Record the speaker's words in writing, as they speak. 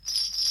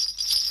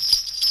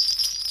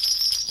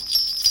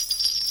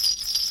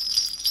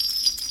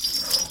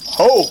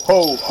Ho,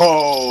 ho,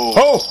 ho!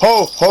 Ho,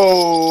 ho,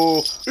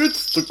 ho!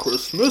 It's the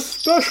Christmas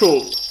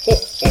special! Ho,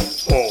 ho,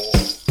 ho!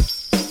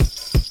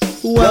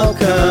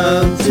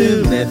 Welcome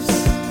to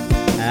Myths.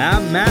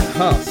 I'm Matt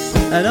Huss.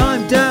 And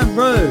I'm Dan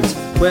Rhodes.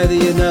 Whether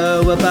you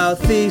know about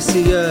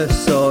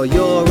Theseus or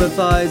you're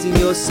revising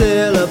your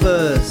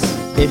syllabus,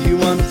 if you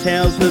want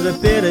tales with a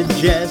bit of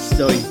jest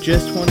or you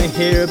just want to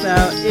hear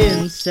about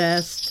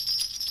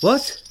incest.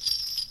 What?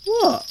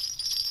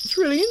 It's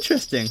really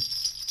interesting.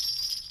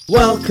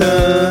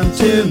 Welcome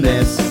to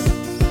Myths.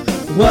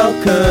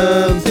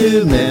 Welcome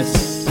to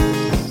Myths.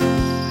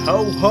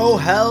 Ho ho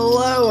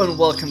hello and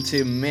welcome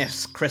to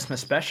Myths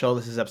Christmas Special.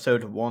 This is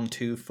episode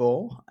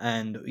 124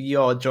 and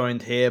you're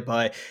joined here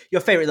by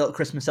your favourite little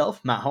Christmas elf,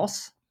 Matt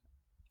Hoss.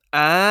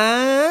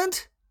 And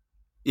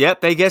yep,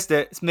 they guessed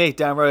it. It's me,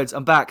 Dan Rhodes.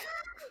 I'm back.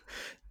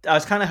 I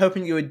was kind of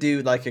hoping you would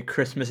do like a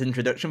Christmas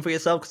introduction for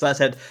yourself because I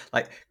said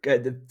like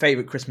the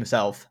favourite Christmas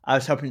elf. I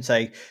was hoping to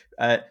say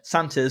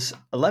Santa's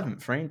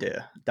 11th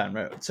reindeer, Dan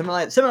Rhodes. Something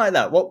like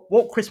that.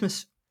 What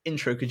Christmas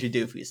intro could you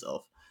do for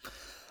yourself?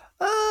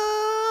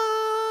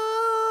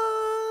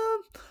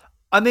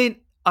 I mean,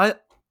 I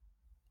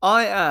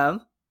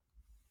am.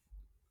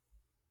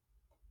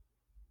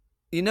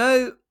 You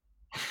know,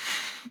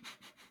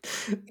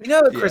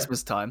 at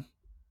Christmas time.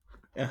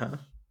 Uh-huh.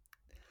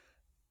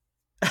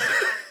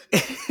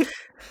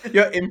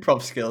 Your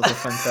improv skills are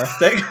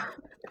fantastic.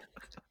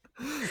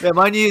 Yeah,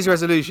 my New Year's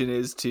resolution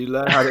is to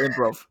learn how to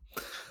improv.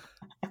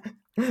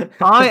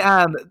 I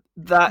am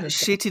that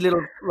shitty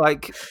little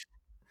like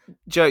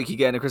joke you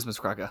get in a Christmas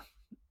cracker.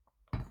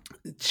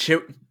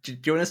 Do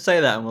you want to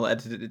say that and we'll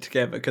edit it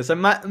together? Because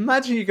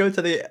imagine you go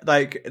to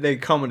the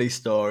comedy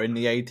store in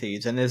the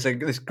 80s and there's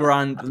this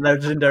grand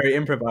legendary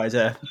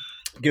improviser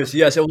goes,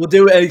 yes, we'll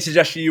do any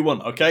suggestion you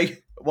want, okay?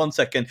 1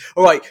 second.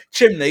 All right,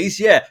 chimneys,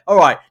 yeah. All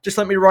right, just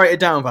let me write it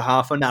down for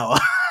half an hour.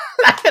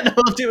 And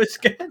we'll do a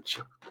sketch.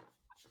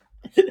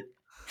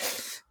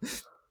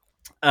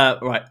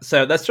 Right,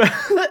 so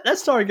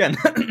let's start again.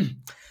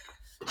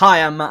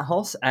 Hi, I'm Matt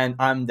Hoss, and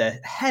I'm the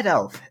head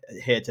elf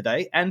here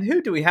today. And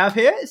who do we have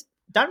here? It's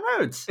Dan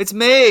Rhodes. It's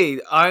me.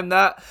 I'm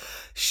that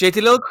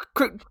shitty little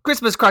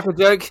Christmas cracker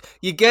joke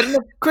you get in a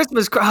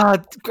Christmas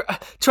cracker.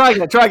 Try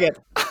again.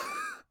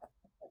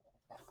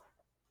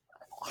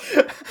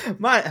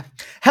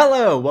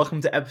 Hello, and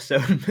welcome to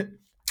episode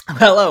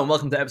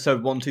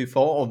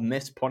 124 of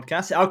Myths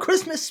Podcast, our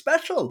Christmas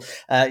special.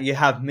 You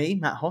have me,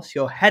 Matt Hoss,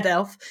 your head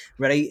elf,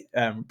 ready,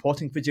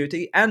 reporting for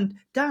duty, and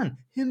Dan,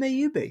 who may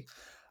you be?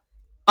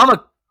 I'm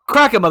a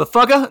cracker,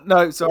 motherfucker.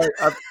 No, sorry.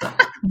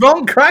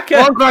 Wrong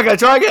cracker.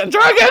 Try again.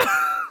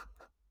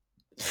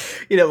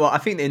 You know what? I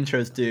think the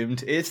intro's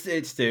doomed.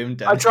 It's doomed.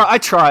 Dan. I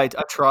tried.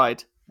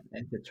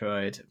 It's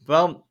tried.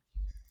 Well,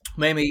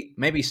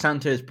 maybe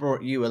Santa has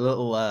brought you a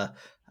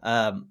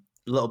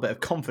little bit of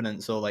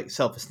confidence or like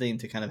self-esteem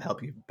to kind of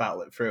help you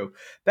battle it through.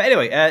 But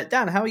anyway,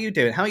 Dan, how are you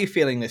doing? How are you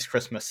feeling this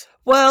Christmas?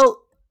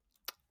 Well,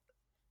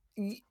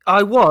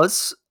 I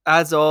was,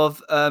 as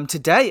of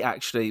today,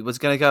 actually, was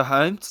going to go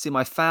home to see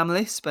my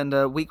family, spend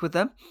a week with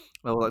them.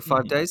 Well, like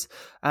 5 days.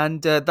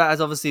 And that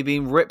has obviously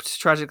been ripped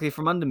tragically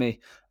from under me,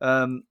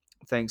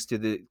 thanks to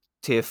the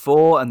Tier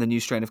 4 and the new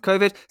strain of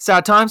COVID.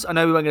 Sad times. I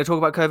know we weren't going to talk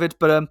about COVID,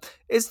 but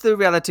it's the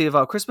reality of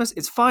our Christmas.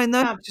 It's fine, though.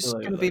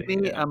 Absolutely, just going to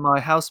be me and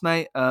my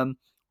housemate.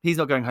 He's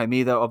not going home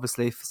either,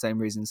 obviously, for the same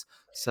reasons.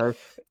 So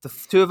the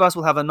two of us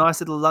will have a nice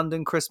little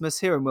London Christmas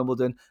here in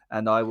Wimbledon,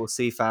 and I will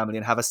see family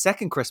and have a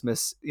second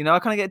Christmas. You know, I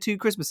kind of get two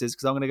Christmases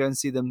because I'm going to go and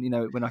see them, you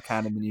know, when I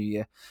can in the new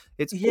year.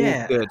 It's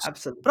all good.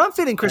 Absolutely. But I'm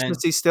feeling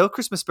Christmassy still.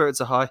 Christmas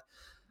spirits are high.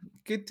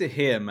 Good to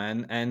hear,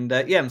 man. And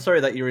I'm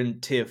sorry that you're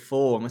in Tier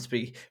 4. It must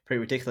be pretty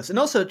ridiculous. And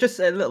also, just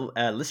a little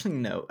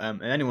listening note.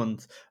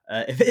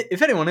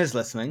 If anyone is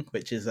listening,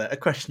 which is a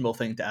questionable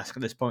thing to ask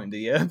at this point in the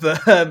year, but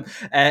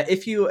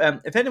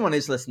if anyone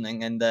is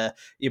listening and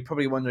you're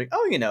probably wondering,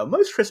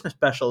 most Christmas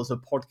specials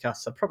of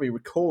podcasts are probably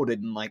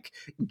recorded in like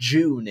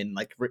June in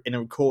a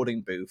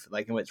recording booth,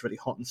 like when it's really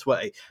hot and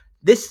sweaty.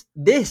 This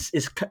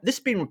is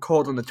being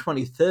recorded on the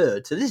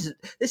 23rd, so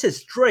this is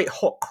straight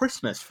hot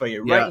Christmas for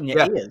you, right in your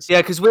ears.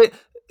 Yeah, because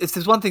if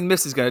there's one thing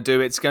Myths is going to do,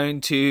 it's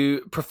going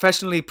to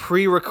professionally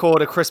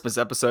pre-record a Christmas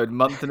episode a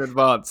month in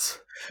advance.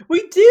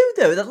 We do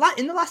though.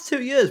 In the last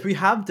 2 years, we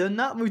have done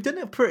that. We've done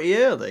it pretty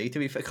early, to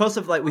be fair, because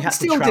of we had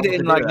to travel. Still did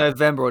it in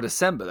November or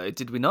December, though,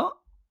 did we not?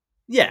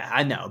 Yeah,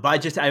 I know, but I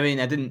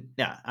didn't.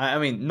 Yeah, I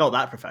mean, not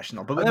that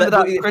professional, but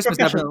that Christmas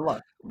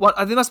episode.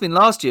 I think it must have been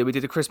last year. We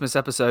did a Christmas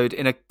episode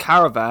in a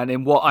caravan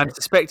in what I'm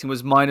suspecting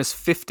was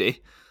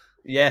 -50.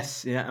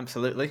 Yes, yeah,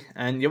 absolutely.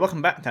 And you're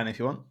welcome back, Dan, if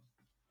you want.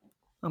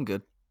 I'm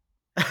good.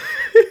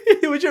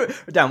 Would you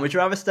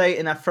rather stay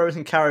in a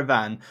frozen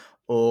caravan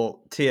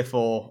or Tier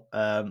 4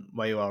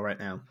 where you are right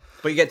now?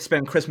 But you get to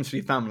spend Christmas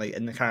with your family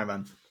in the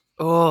caravan.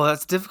 Oh,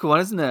 that's a difficult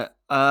one, isn't it?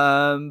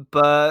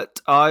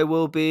 But I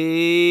will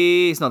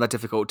be... It's not that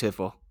difficult, Tier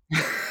 4.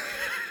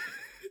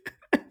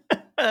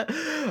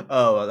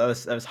 Oh,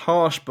 that was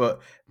harsh,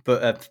 but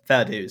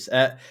fair dues.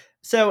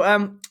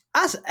 So,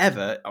 as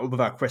ever with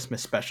our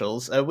Christmas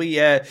specials, we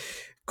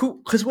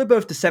Cool, because we're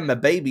both December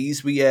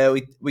babies. We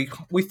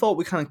thought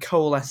we kind of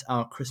coalesce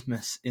our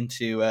Christmas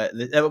into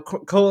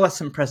coalesce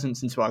some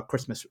presents into our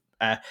Christmas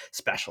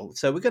special.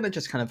 So we're going to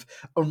just kind of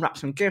unwrap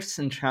some gifts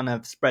and kind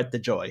of spread the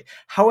joy.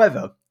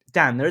 However,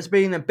 Dan, there's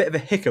been a bit of a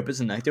hiccup,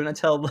 isn't there? Do you want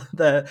to tell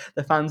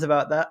the fans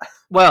about that?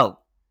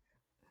 Well,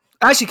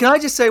 actually, can I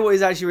just say what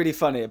is actually really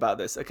funny about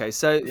this? Okay,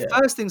 so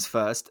first things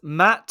first,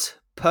 Matt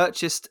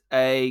purchased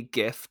a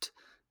gift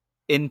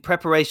in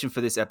preparation for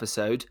this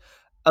episode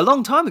a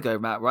long time ago,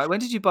 Matt, right? When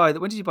did you buy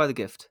the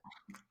gift?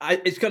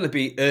 It's going to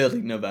be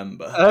early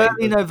November.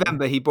 Early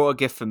November, he bought a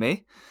gift for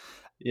me.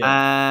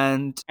 Yeah.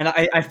 And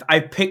I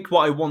picked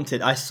what I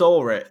wanted. I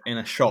saw it in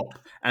a shop,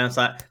 and I was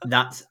like,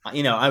 "That's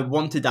I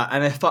wanted that."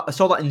 And I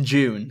saw that in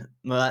June.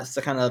 Well, that's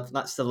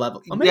the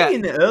level. Or maybe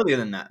in earlier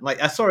than that.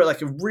 Like I saw it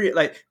like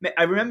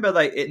I remember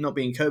like it not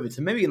being COVID,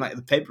 so maybe in like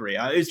the February.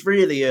 It was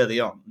really early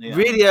on. Yeah.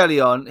 Really early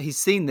on, he's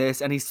seen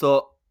this and he's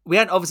thought. We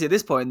hadn't obviously at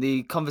this point in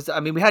the conversation. I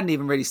mean, we hadn't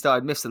even really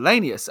started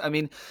Miscellaneous. I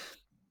mean,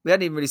 we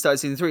hadn't even really started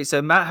season 3.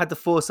 So Matt had the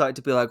foresight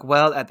to be like,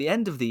 well, at the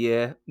end of the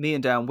year, me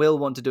and Dan will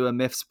want to do a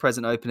Myths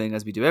present opening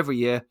as we do every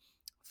year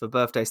for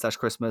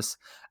birthday/Christmas.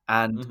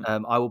 And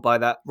I will buy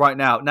that right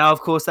now. Now, of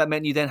course, that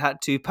meant you then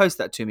had to post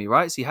that to me,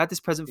 right? So you had this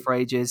present for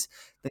ages.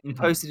 Then you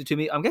posted it to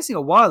me, I'm guessing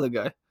a while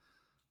ago.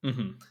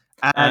 Mm-hmm.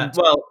 And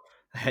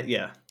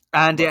yeah.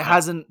 And it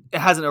hasn't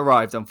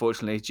arrived,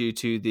 unfortunately, due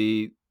to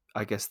the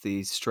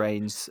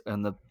strains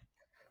and the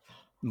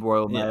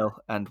Royal Mail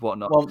and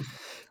whatnot. Well,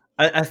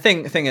 I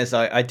think the thing is,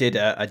 I did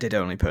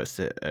only post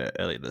it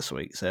earlier this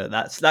week, so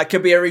that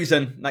could be a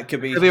reason. That could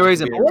be a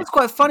reason. But what's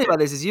quite funny about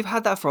this is you've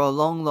had that for a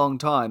long, long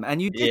time,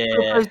 and you did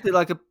post it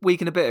like a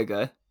week and a bit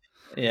ago.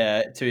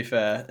 Yeah, to be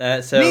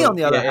fair. So me, on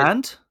the other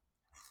hand,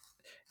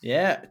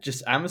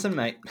 just Amazon,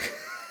 mate.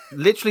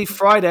 Literally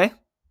Friday,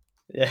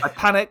 I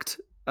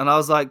panicked and I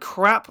was like,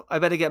 "Crap! I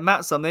better get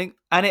Matt something,"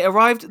 and it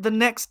arrived the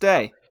next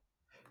day.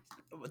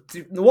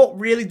 What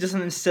really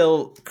doesn't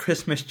instill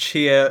Christmas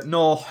cheer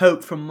nor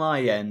hope from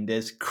my end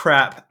is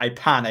crap. I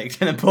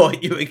panicked and I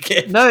bought you a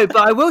gift. No, but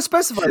I will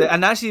specify that.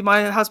 And actually,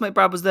 my housemate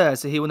Brad was there,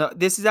 so he will know.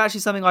 This is actually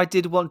something I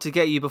did want to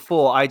get you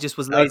before. I just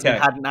was lazy and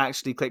hadn't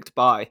actually clicked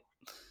buy.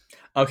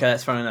 Okay,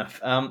 that's fair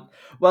enough.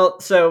 Well,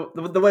 so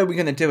the way we're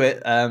going to do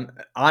it,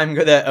 I'm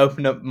going to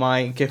open up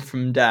my gift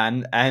from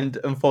Dan, and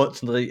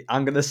unfortunately,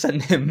 I'm going to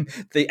send him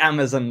the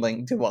Amazon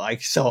link to what I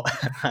saw.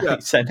 I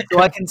sent so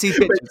I can see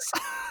pictures.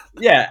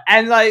 Yeah,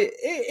 and like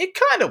it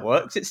kind of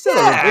works. It's still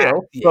a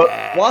reveal.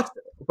 But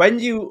when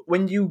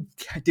you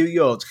do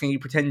yours, can you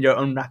pretend you're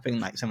unwrapping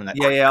like something like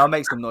that? Yeah, I'll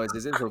make some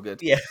noises. It's all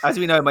good. Yeah, as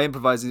we know, my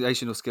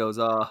improvisational skills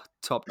are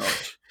top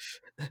notch.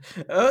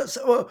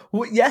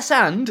 Yes,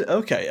 and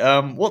okay.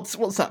 What's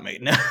that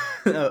mean?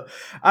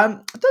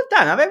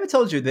 Dan, have I ever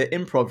told you the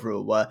improv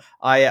rule where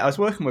I was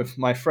working with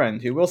my friend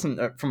who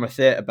wasn't from a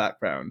theatre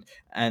background,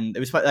 and it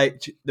was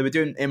like they were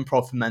doing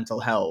improv for mental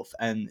health,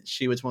 and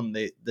she was one of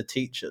the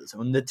teachers,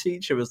 and the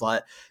teacher was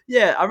like,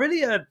 "Yeah, I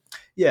really,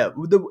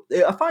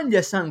 I find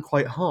yes and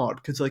quite hard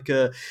because like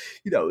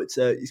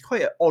it's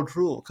quite an odd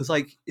rule because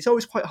like it's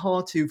always quite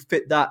hard to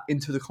fit that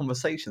into the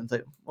conversation." It's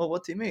like, well,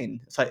 what do you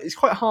mean? It's like it's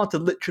quite hard to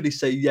literally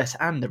say yes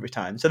and every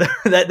time. So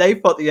they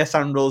thought the yes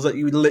and rules that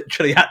you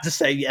literally had to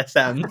say yes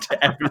and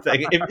to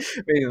everything.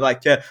 Being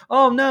like,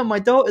 oh no, my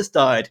daughter's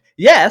died.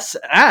 Yes,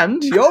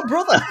 and your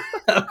brother.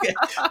 Okay.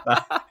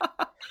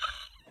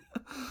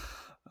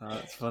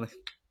 That's funny.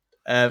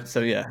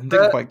 So yeah,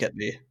 didn't quite get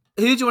the.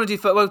 Who do you want to do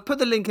first? Well, put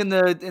the link in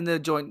the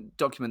joint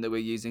document that we're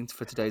using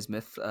for today's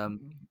myth.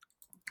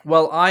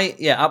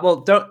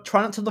 Well, don't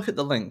try not to look at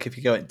the link if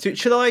you go in.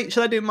 Should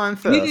I do mine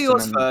first? You do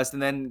yours first,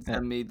 and then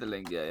send me the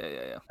link.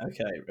 Yeah.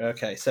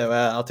 Okay. So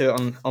I'll do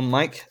it on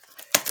mic.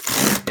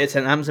 It's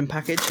an Amazon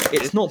package.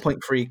 It's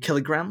 0.3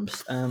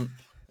 kilograms.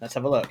 Let's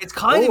have a look. It's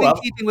kind of in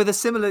keeping with a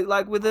similar,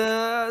 like with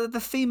the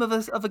theme of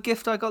a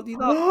gift I got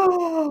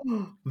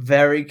you.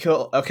 Very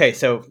cool. Okay,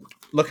 so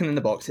looking in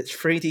the box, it's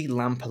 3D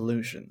lamp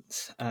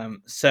illusions.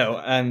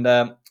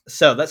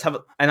 So let's have,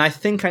 and I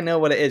think I know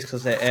what it is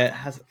because it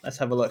has. Let's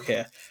have a look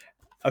here.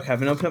 Okay, I've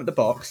been opening up the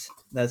box.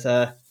 There's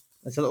a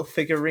little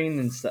figurine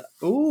and stuff.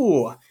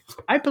 Ooh,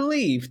 I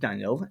believe,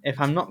 Daniel,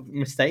 if I'm not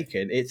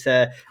mistaken, it's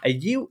a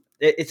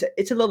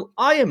little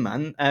Iron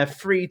Man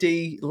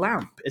 3D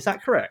lamp. Is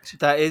that correct?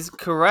 That is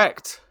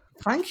correct.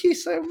 Thank you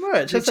so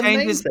much. It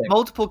changes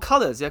multiple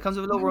colours. Yeah, it comes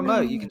with a little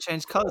remote. You can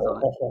change colours on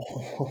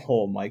it.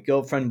 Oh, my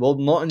girlfriend will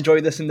not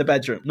enjoy this in the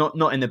bedroom.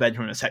 Not in the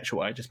bedroom in a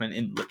sexual way. I just meant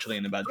literally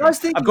in the bedroom. I was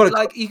thinking,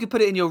 you could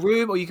put it in your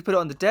room or you could put it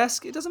on the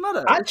desk. It doesn't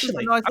matter.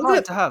 Actually, it's a nice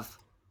light to have.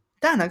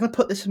 Dan, I'm going to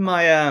put this in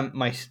my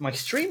my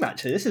stream,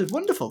 actually. This is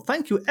wonderful.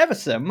 Thank you ever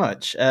so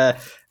much.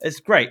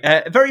 It's great.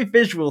 A very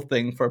visual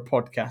thing for a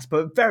podcast,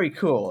 but very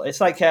cool. It's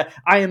like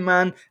Iron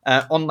Man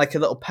on like a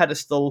little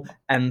pedestal,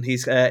 and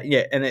he's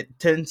and it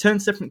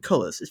turns different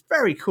colours. It's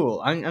very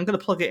cool. I'm going to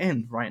plug it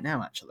in right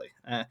now, actually.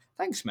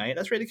 Thanks, mate.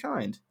 That's really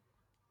kind.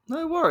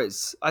 No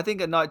worries. I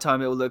think at night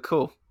time it will look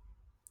cool.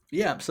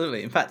 Yeah,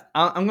 absolutely. In fact,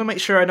 I'm going to make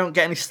sure I don't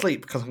get any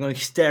sleep because I'm going to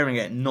be staring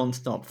at it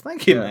non-stop.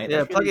 Thank you, mate.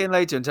 Yeah, plug it in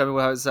later and tell me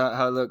how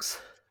it looks.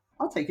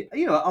 I'll take it.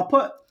 You know, I'll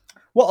put.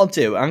 What I'll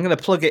do, I'm going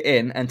to plug it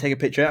in and take a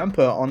picture and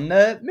put it on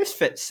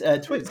Misfits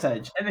Twitch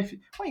page. And why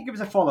don't you give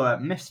us a follow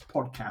at Miss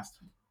Podcast?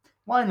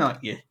 Why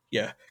not, you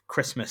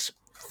Christmas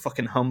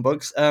fucking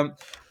humbugs?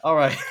 All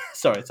right.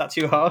 Sorry, is that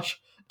too harsh?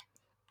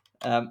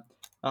 Not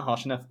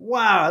harsh enough.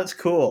 Wow, that's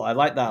cool. I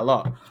like that a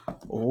lot.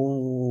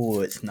 Oh,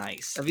 it's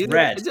nice. Have you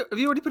Red. have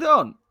you already put it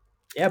on?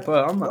 Yeah,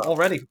 but I'm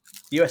already.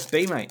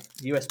 USB, mate.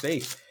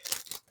 USB.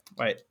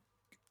 Right.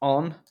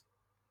 On.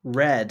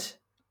 Red.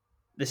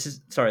 This is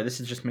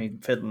just me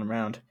fiddling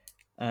around.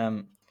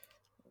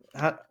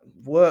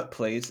 Work,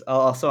 please.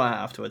 I'll sort it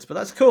out afterwards. But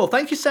that's cool.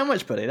 Thank you so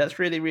much, buddy. That's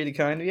really, really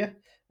kind of you.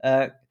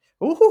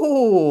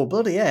 Ooh,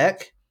 bloody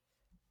heck!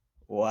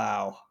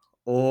 Wow.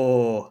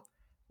 Oh,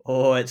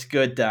 it's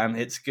good, Dan.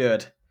 It's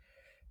good.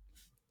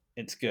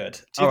 It's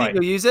good. Do you think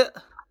you'll use it?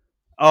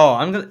 Oh,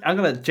 I'm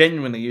gonna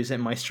genuinely use it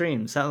in my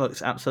streams. That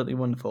looks absolutely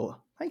wonderful.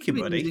 Thank you,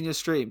 buddy. In your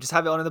stream, just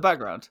have it on in the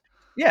background.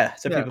 Yeah,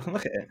 so people can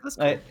look at it. That's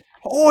cool.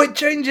 Oh, it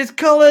changes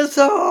colours.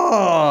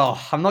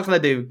 Oh, I'm not going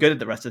to do good at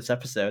the rest of this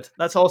episode.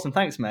 That's awesome.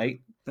 Thanks,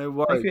 mate. No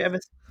worries.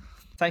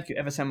 Thank you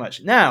ever so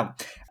much. Now,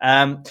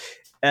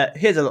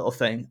 here's a little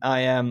thing.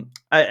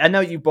 I know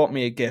you bought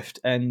me a gift,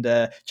 and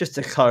just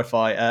to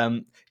clarify,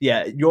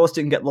 yours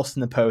didn't get lost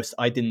in the post.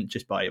 I didn't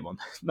just buy you one.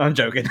 No, I'm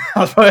joking.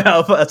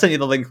 I'll send you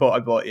the link for what I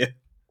bought you.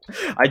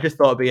 I just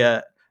thought it'd be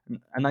a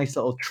nice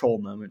little troll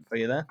moment for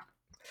you there.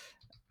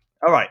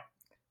 All right.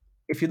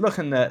 If you look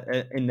in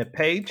the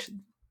page,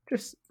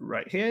 just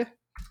right here,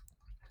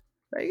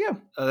 there you go.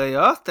 Oh, there you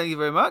are. Thank you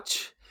very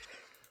much.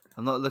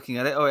 I'm not looking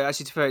at it. Oh,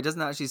 actually, to be fair, it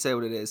doesn't actually say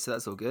what it is, so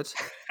that's all good.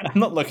 I'm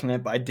not looking at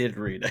it, but I did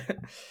read it.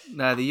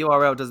 No, the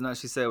URL doesn't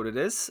actually say what it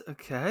is.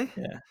 Okay.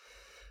 Yeah.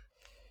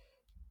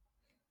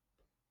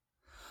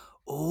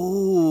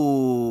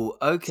 Oh,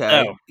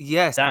 okay. So,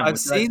 yes, Dan, I've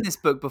seen this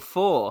book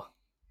before.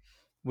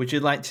 Would you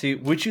like to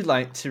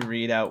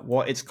read out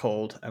what it's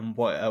called and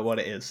what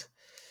it is?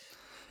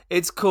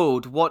 It's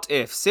called What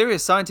If?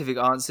 Serious Scientific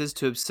Answers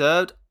to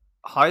Absurd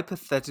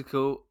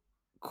Hypothetical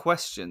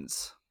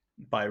Questions.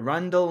 By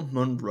Randall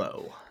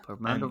Munroe.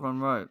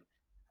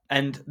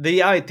 And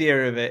the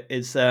idea of it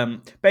is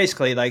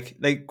basically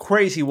like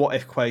crazy what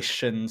if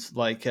questions,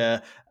 like can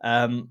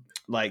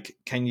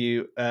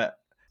you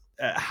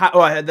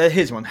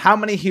here's one. How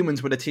many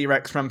humans would a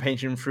T-Rex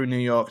rampaging through New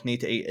York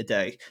need to eat a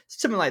day?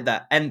 Something like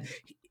that. And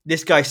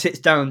this guy sits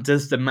down and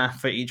does the math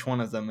for each one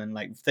of them and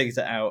like figures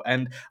it out.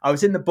 And I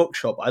was in the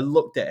bookshop. I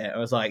looked at it. I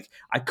was like,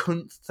 I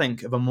couldn't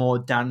think of a more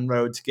Dan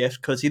Rhodes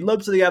gift because he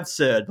loves the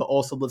absurd, but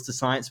also loves the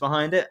science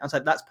behind it. I was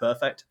like, that's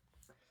perfect.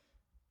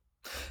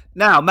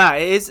 Now,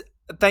 Matt, it is.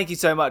 Thank you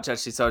so much,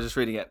 actually. So I was just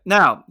reading it.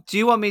 Now, do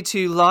you want me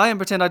to lie and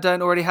pretend I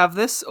don't already have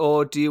this,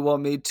 or do you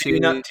want me to?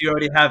 Do you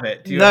already have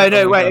it?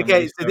 No, wait.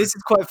 Okay, so this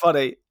is quite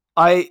funny.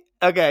 I'll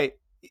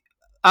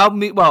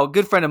meet. Well, a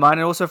good friend of mine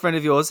and also a friend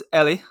of yours,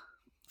 Ellie,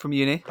 from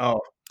uni. Oh,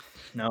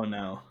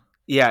 no.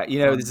 Yeah, you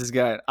know where this is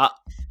going.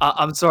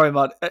 I'm sorry,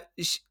 Mud.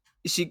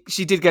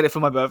 She did get it for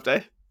my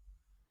birthday.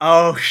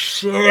 Oh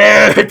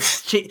shit!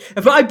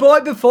 If I bought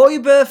it before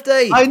your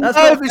birthday, I know,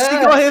 but she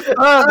got it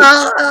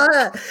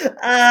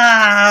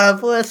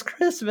first. Worst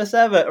Christmas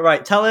ever.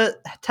 Right, tell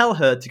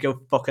her to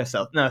go fuck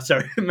herself. No,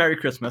 sorry, Merry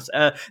Christmas.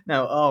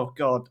 No, oh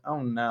god,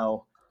 oh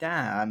no,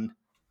 Dan,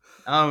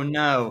 oh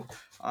no.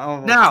 Oh,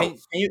 now,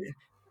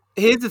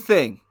 here's the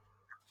thing.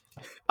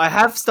 I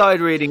have started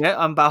reading it.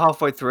 I'm about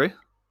halfway through.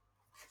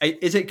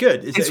 Is it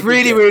good? It's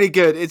really, really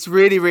good. It's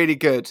really, really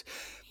good.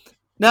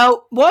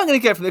 Now, what I'm going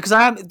to get from it,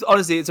 because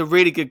honestly, it's a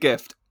really good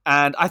gift.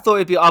 And I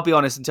thought I'll be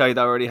honest and tell you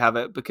that I already have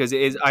it because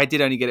I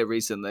did only get it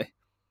recently.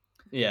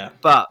 Yeah.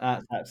 But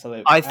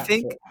absolutely. I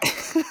think,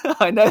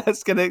 I know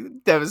that's going to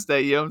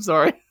devastate you. I'm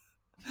sorry.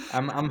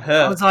 I'm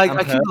hurt. I was like,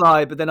 I could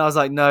lie, but then I was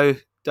like, no,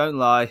 don't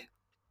lie.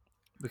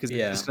 Because it's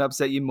just going to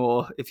upset you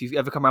more if you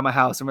ever come around my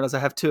house and realize I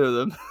have two of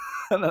them.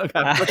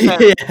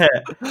 Yeah,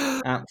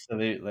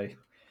 absolutely.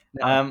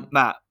 Now,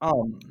 Matt,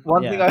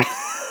 one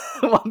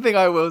thing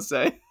I will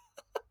say.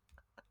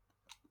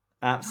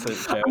 Absolute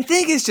joke. I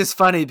think it's just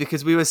funny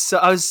because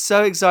I was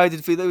so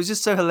excited for you. It was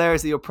just so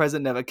hilarious that your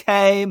present never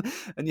came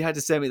and you had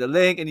to send me the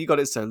link and you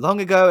got it so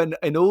long ago and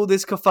in all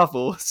this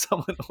kerfuffle,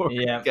 someone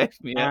already gave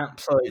me it.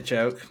 Absolute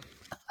joke.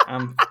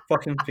 I'm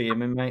fucking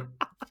fuming, mate.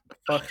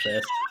 Fuck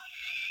this.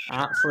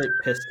 Absolute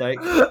piss take.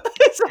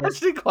 It's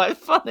actually quite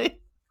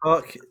funny.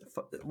 Fuck.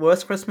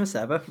 Worst Christmas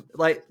ever.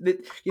 Like,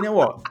 you know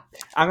what?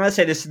 I'm going to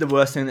say this is the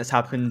worst thing that's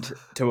happened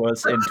to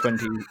us in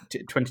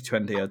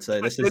 2020, I'd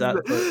say. This is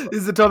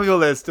the topical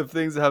list of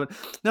things that happened.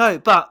 No,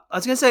 but I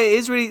was going to say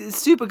it's a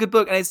super good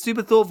book and it's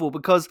super thoughtful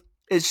because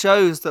it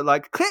shows that,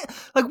 like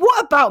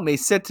what about me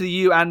said to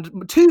you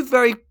and two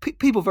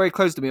people very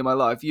close to me in my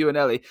life, you and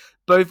Ellie,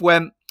 both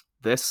went,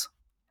 this.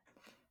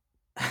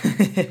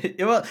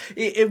 Well,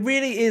 it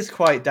really is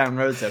quite Dan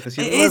Rhodes though. It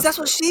is. That's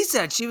what she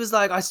said. She was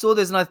like, I saw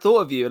this and I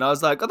thought of you, and I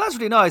was like, oh, that's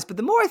really nice. But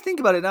the more I think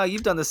about it now,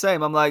 you've done the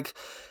same. I'm like,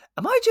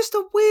 am I just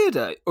a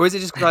weirdo, or is it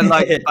just because I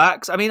like the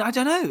backs? I mean, I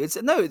don't know.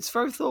 It's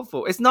very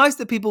thoughtful. It's nice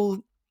that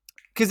people,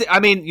 because I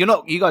mean,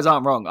 you guys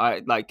aren't wrong.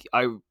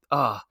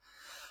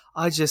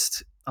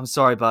 I'm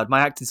sorry, bud. My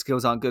acting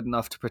skills aren't good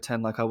enough to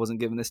pretend like I wasn't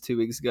given this 2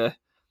 weeks ago.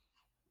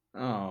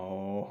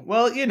 Oh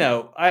well,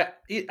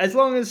 as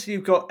long as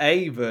you've got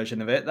a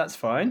version of it, that's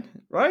fine,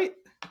 right?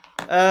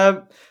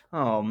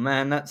 Oh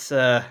man, that's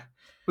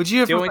Would you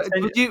have Do you want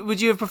me to would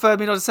you have preferred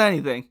me not to say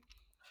anything?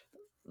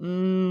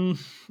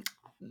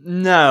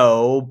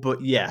 No,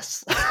 but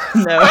yes.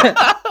 No,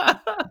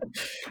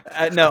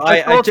 no.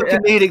 I thought for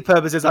comedic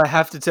purposes, I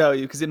have to tell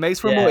you because it makes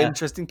for a more Yeah.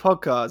 interesting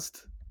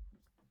podcast.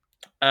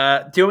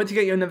 Do you want me to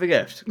get you another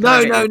gift? Can No,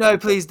 I get no, you- no!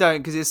 Please don't,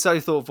 because it's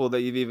so thoughtful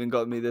that you've even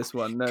got me this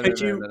one. No,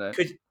 Could no, you? no, no,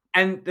 no.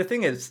 And the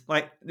thing is,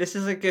 like, this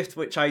is a gift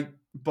which I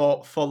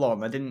bought full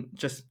on. I didn't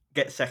just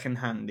get second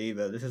hand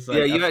either. This is like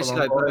Yeah, a you actually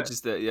full-on bought it.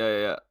 purchased it.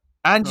 Yeah.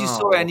 And you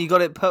saw it, and you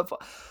got it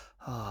perfect.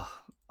 Oh,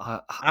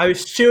 I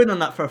was chewing on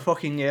that for a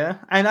fucking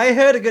year, and I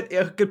heard a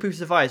good piece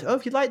of advice. Oh,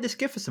 if you like this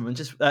gift for someone,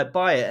 just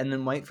buy it and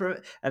then wait for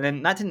it. And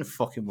then that didn't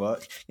fucking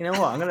work. You know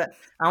what?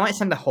 I might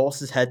send a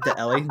horse's head to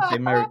Ellie and say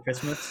Merry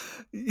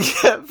Christmas.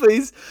 Yeah,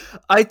 please.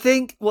 I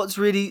think what's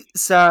really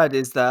sad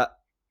is that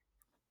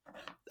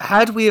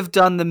had we have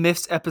done the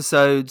Myths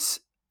episodes,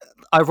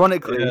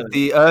 ironically, Yeah.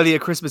 the earlier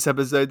Christmas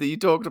episode that you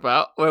talked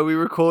about, where we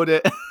record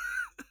it.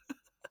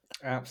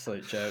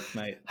 Absolute joke,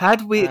 mate.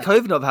 Had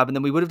COVID not happened,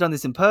 then we would have done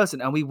this in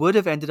person, and we would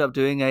have ended up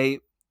doing a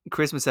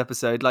Christmas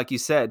episode, like you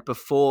said,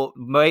 before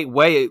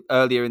way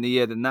earlier in the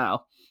year than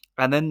now.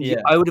 And then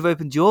I would have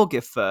opened your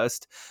gift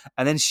first,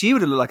 and then she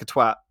would have looked like a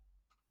twat.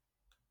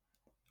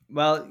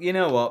 Well, you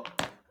know what?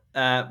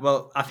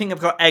 I think I've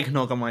got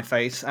eggnog on my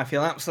face. I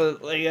feel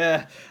absolutely.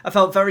 I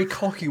felt very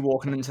cocky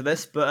walking into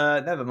this,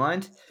 but never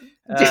mind.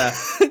 No,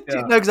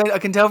 because I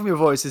can tell from your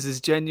voice this is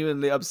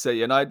genuinely upset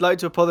you, and I'd like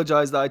to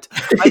apologise that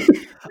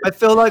I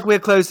feel like we're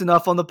close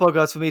enough on the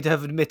podcast for me to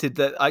have admitted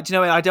that. I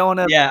don't want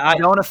to. Yeah, I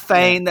don't want to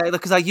feign that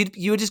because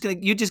you were just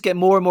you just get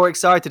more and more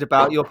excited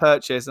about your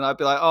purchase, and I'd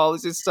be like, oh,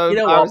 this is so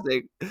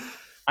embarrassing.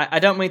 I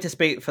don't mean to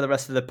speak for the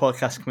rest of the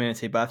podcast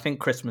community, but I think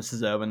Christmas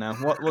is over now.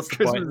 What's the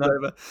Christmas point? is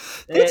over.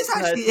 This is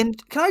actually,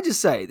 can I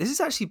just say, this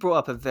has actually brought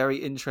up a very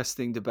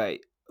interesting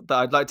debate that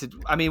I'd like to.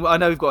 I mean, I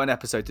know we've got an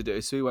episode to do,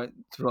 so we won't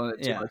dwell on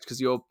it too much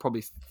because you're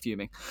probably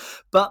fuming.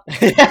 But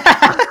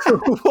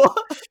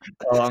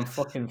I'm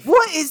fucking.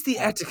 What is the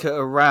etiquette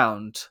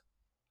around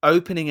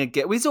opening a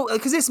gift?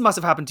 Because this must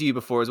have happened to you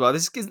before as well.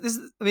 This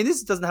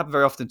doesn't happen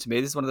very often to me.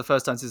 This is one of the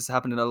first times this has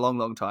happened in a long,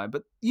 long time.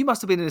 But you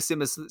must have been in a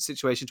similar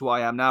situation to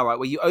what I am now, right?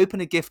 Where you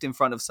open a gift in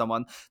front of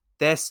someone.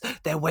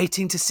 They're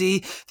waiting to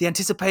see the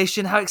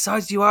anticipation, how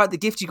excited you are at the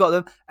gift you got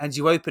them, and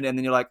you open it, and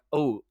then you're like,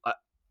 oh, I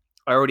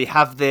already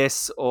have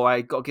this, or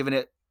I got given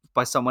it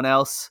by someone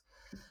else.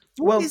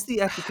 What is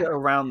the etiquette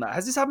around that?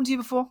 Has this happened to you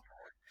before?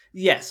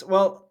 Yes.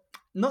 Well,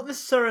 not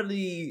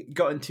necessarily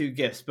got into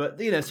gifts, but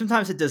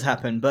sometimes it does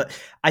happen. But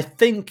I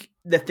think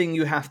the thing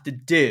you have to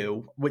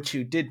do, which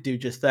you did do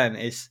just then,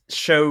 is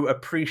show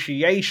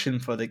appreciation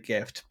for the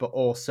gift, but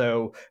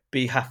also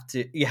you have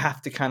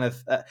to kind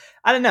of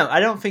I don't know. I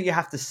don't think you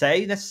have to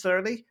say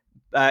necessarily.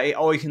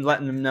 Or you can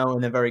let them know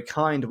in a very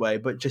kind way,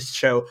 but just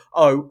show,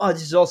 oh,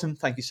 this is awesome.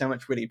 Thank you so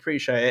much. Really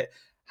appreciate it.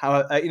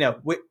 How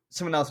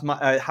someone else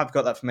might have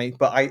got that for me,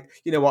 but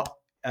you know what?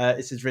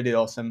 This is really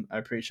awesome. I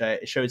appreciate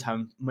it. It shows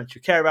how much you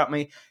care about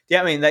me.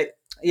 Yeah, I mean,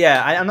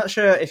 I'm not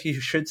sure if you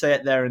should say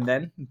it there and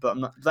then, but I'm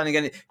not. Then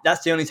again,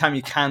 that's the only time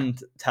you can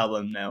tell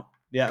them no.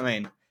 Yeah, I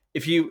mean,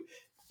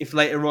 if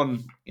later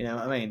on, you know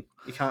what I mean,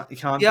 you can't.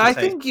 Yeah, I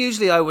think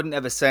usually I wouldn't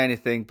ever say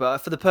anything, but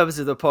for the purpose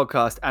of the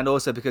podcast and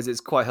also because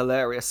it's quite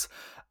hilarious,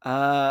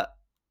 then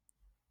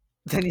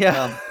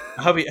yeah.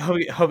 I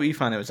hope you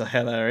find it was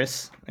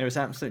hilarious. It was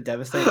absolutely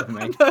devastating for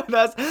me.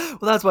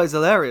 That's why it's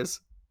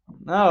hilarious.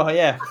 Oh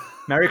yeah,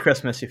 Merry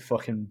Christmas, you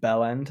fucking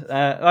bell end.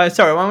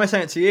 Sorry, why am I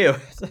saying it to you?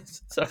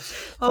 Sorry.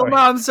 Oh man,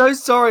 I'm so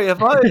sorry.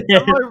 Have I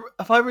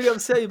really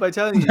upset you by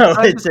telling you? No,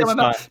 it's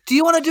fine. Do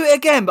you want to do it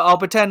again? But I'll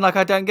pretend like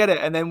I don't get it,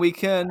 and then we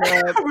can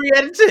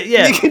re-edit it.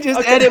 Yeah, you can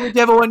just edit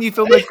whichever one you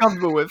feel most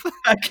comfortable with.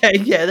 Okay,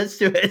 yeah, let's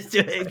do it. Let's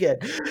do it again.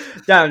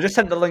 Dan, I just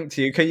sent the link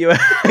to you. Can you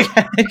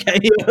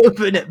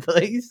open it,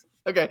 please?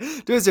 Okay,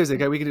 do it seriously.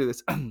 Okay, we can do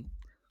this.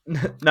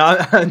 No,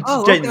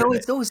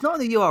 it's not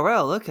in the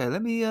URL. Okay,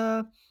 let me.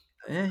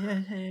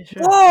 Yeah,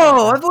 sure.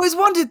 Whoa! I've always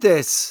wanted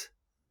this.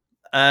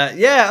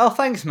 Yeah. Oh,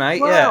 thanks, mate.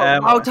 Wow. Yeah.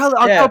 I'll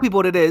tell people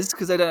what it is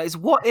because they don't. It's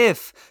what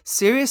if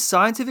serious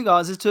scientific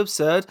answers to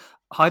absurd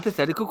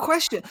hypothetical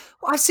question.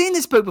 Well, I've seen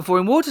this book before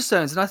in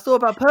Waterstones, and I thought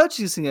about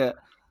purchasing it.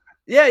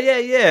 Yeah.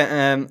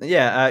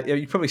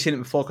 You've probably seen it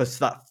before because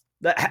that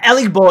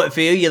Ellie bought it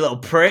for you, you little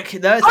prick.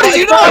 No, did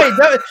you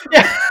know?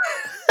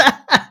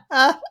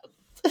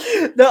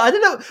 No, I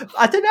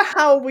don't know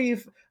how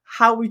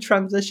we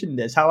transitioned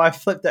this. How I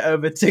flipped it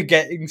over to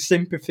getting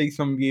sympathy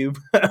from you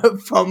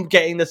from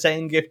getting the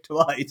same gift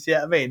twice.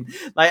 Yeah, I mean,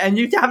 and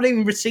you haven't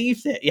even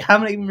received it. I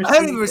haven't even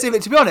received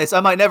it. To be honest, I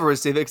might never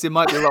receive it because it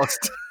might be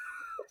lost.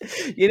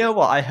 You know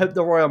what? I hope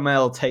the Royal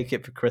Mail take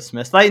it for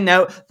Christmas. They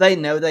know.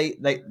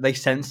 They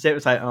sensed it. It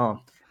was like, oh,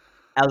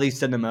 Ellie's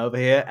done him over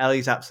here.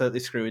 Ellie's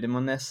absolutely screwed him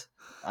on this.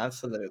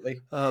 Absolutely.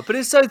 But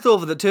it's so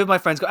thoughtful that two of my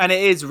friends got, and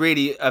it is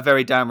really a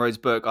very Dan Rhodes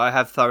book. I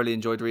have thoroughly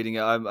enjoyed reading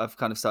it. I've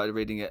kind of started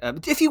reading it.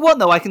 If you want,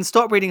 though, I can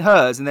stop reading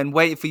hers and then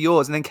wait for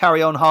yours, and then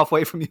carry on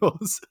halfway from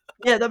yours.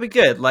 Yeah, that'd be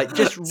good. Like,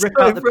 just rip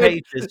So out the I've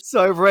read- pages.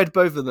 So I've read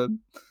both of them.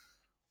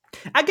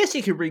 I guess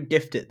you could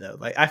re-gift it though.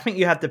 Like, I think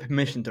you have the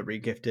permission to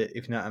re-gift it,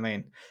 if you know what I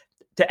mean.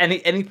 To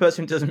any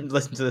person who doesn't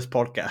listen to this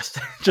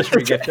podcast, just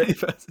re-gift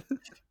it.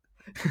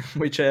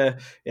 Which,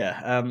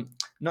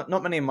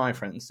 not many of my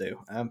friends do.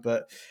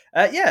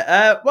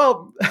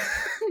 Well,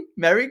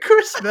 Merry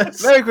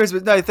Christmas. Merry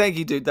Christmas. No, thank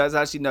you, dude. That's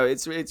actually, no,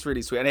 it's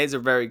really sweet. And it is a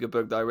very good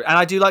book that I read. And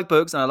I do like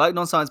books, and I like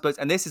non-science books.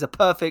 And this is a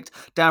perfect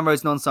Dan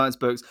Rhodes non-science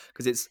books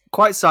because it's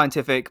quite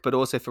scientific, but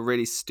also for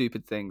really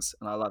stupid things.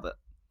 And I love it.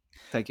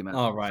 Thank you, man.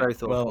 All right. Very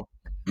thoughtful.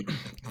 Well,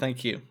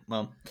 thank you.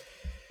 Well,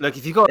 look,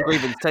 if you've got a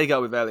grievance, take it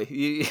up with Ellie.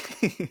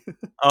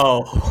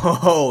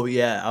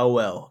 Yeah, I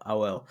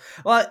will.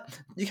 Well,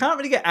 you can't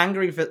really get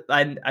angry for.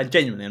 I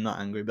genuinely am not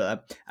angry,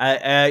 but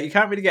you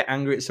can't really get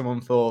angry at someone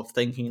for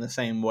thinking the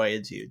same way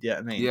as you. Do you know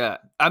what I mean? Yeah,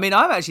 I mean,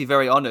 I'm actually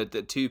very honoured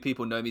that two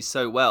people know me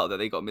so well that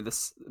they got me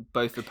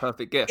both the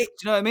perfect gift. Do you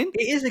know what I mean?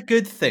 It is a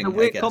good thing. It's a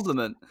weird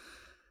compliment.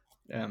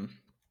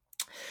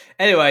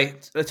 Anyway,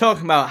 we're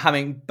talking about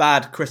having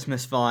bad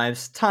Christmas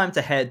vibes. Time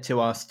to head to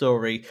our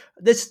story.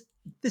 This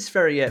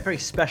very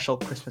special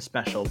Christmas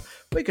special.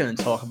 We're going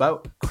to talk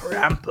about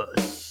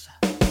Krampus.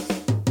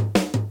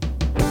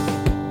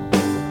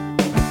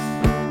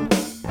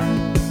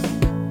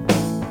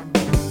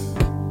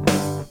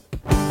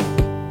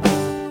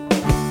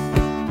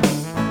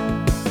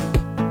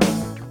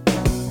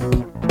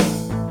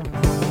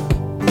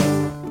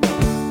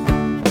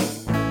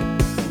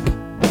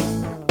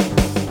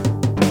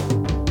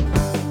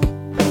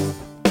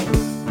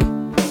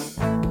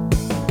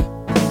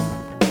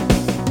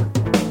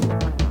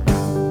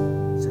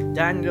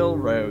 Daniel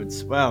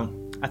Rhodes. Well,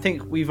 I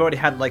think we've already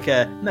had like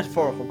a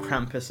metaphorical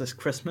Krampus this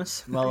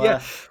Christmas. Well,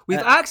 yeah, we've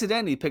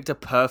accidentally picked a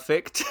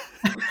perfect,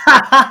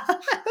 yeah.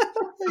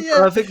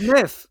 perfect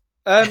myth.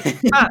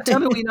 Matt, tell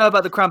me what you know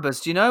about the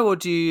Krampus. Do you know, or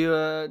do you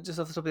just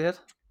off the top of your head?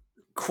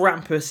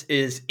 Krampus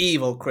is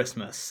evil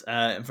Christmas.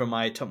 From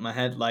my top of my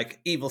head, like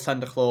evil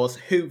Santa Claus,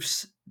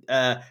 hoofs,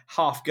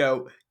 half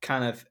goat,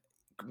 kind of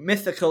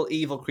mythical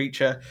evil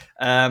creature,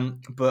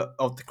 but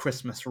of the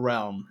Christmas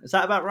realm. Is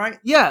that about right?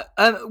 Yeah.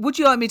 Would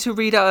you like me to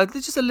read out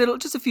just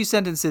a few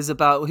sentences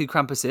about who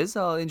Krampus is?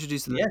 I'll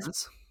introduce the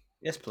listeners.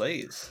 Yes,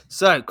 please.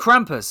 So,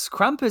 Krampus.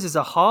 Krampus is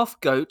a half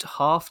goat,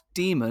 half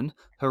demon,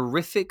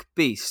 horrific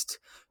beast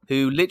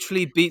who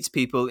literally beats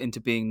people into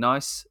being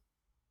nice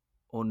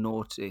or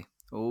naughty.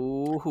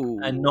 Ooh.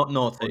 And not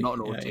naughty. Or not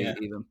naughty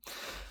even.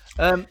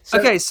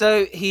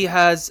 So he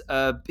has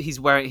he's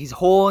wearing his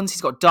horns,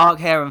 he's got dark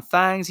hair and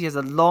fangs, he's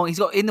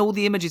got in all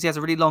the images he has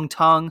a really long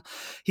tongue.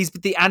 He's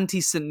the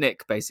anti St.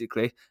 Nick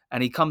basically,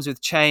 and he comes with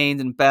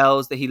chains and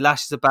bells that he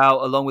lashes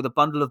about along with a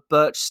bundle of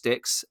birch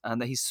sticks and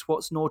that he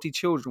swats naughty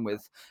children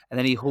with, and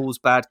then he hauls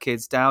bad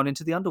kids down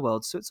into the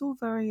underworld. So it's all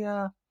very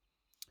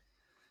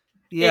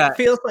It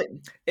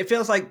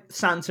feels like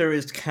Santa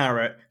is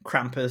carrot,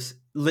 Krampus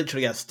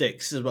literally has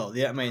sticks as well.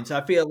 You know what I mean? So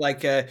I feel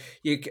like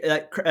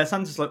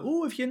Santa's like,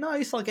 oh, if you're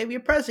nice, I'll give you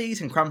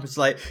presents, and Krampus is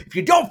like, if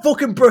you don't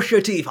fucking brush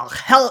your teeth,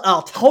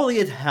 I'll totally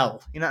you to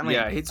hell. You know what I mean?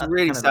 Yeah, it's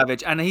really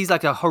savage, and he's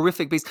like a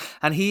horrific beast.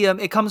 And he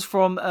it comes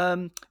from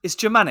it's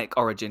Germanic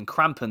origin.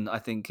 Krampen, I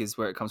think, is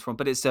where it comes from.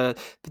 But it's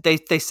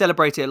they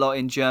celebrate it a lot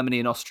in Germany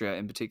and Austria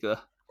in particular.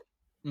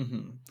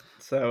 Mm-hmm.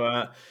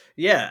 So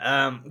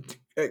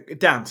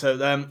Dan.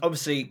 So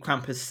obviously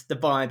Krampus, the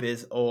vibe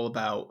is all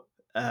about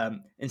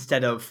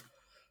instead of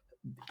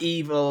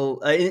evil,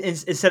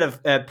 instead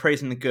of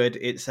praising the good,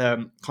 it's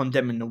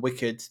condemning the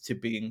wicked to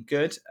being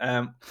good.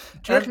 Do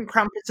you reckon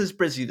Krampus is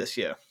busy this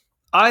year?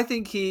 I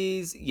think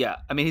he's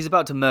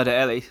about to murder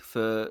Ellie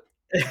for.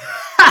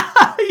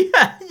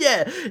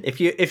 yeah.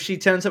 If she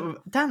turns up with,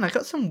 Dan, I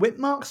got some whip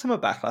marks on my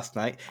back last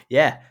night.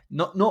 Yeah,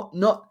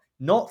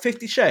 not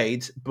 50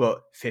 Shades,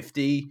 but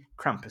 50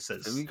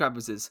 Krampuses. 50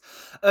 Krampuses.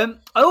 I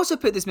also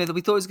put this myth that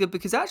we thought was good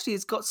because actually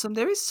it's got some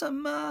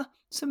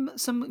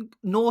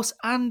Norse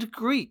and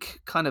Greek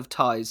kind of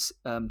ties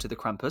to the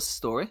Krampus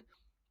story.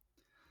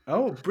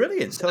 Oh,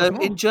 brilliant! Tell us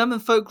more. In German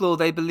folklore,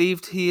 they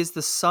believed he is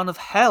the son of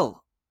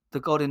Hel, the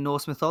god in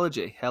Norse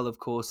mythology. Hel, of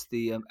course,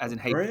 the as in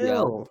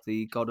Hathor,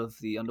 the god of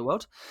the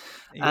underworld.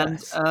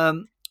 Yes.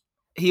 And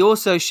he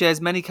also shares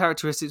many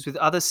characteristics with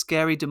other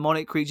scary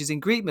demonic creatures in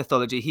Greek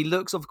mythology. He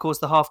looks, of course,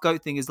 the half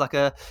goat thing is like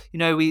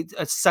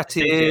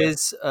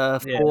satyrs,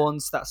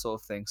 fawns, that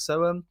sort of thing.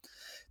 So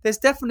there's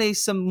definitely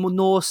some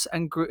Norse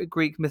and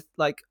Greek myth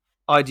like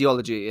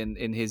ideology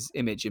in his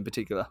image in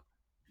particular.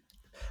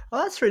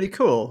 Well, that's really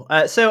cool.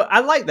 So I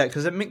like that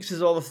because it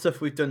mixes all the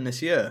stuff we've done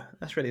this year.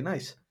 That's really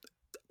nice.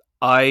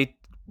 I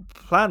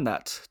planned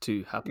that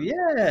to happen.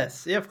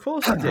 Yes, yeah, of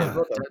course you did.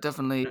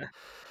 Definitely,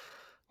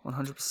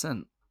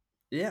 100%.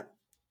 Yeah,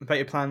 I bet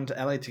you planned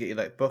Ellie to get you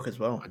that book as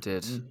well. I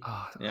did.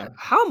 Yeah.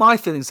 How am I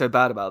feeling so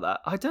bad about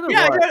that? I don't know.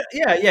 Yeah, why.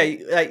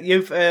 Yeah. Like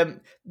you've.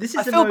 This is.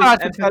 I feel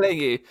bad for telling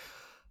you.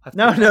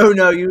 No, no,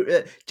 no.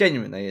 You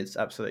genuinely, it's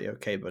absolutely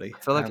okay, buddy. I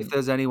feel like if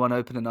there's anyone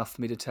open enough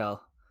for me to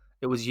tell,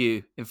 it was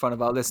you in front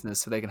of our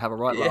listeners, so they can have a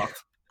right Yeah.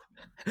 laugh.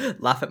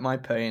 Laugh at my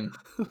pain.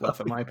 Laugh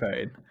at my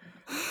pain.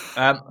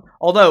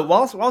 Although,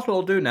 whilst we're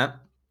all doing that,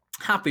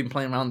 have been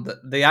playing around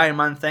the Iron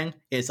Man thing.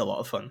 It's a lot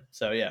of fun.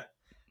 So yeah,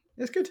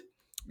 it's good.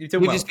 You've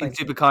done You've well. just been Thank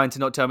super you. kind to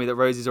not tell me that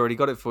Rosie's already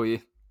got it for you.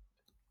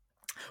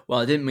 Well,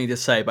 I didn't mean to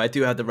say, but I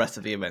do have the rest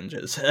of the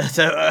Avengers.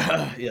 So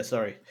yeah,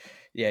 sorry.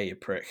 Yeah, you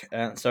prick.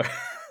 Sorry.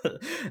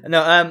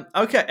 No.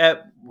 Okay.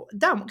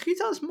 Dan, can you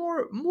tell us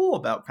more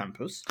about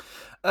Krampus?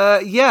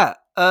 Yeah.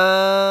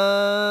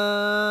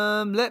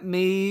 Let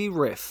me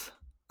riff.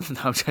 No,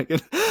 I'm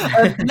joking.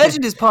 The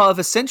legend is part of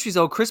a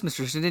centuries-old Christmas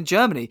tradition in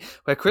Germany,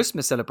 where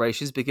Christmas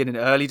celebrations begin in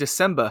early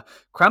December.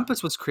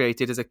 Krampus was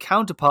created as a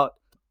counterpart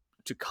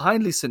to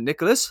kindly St.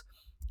 Nicholas,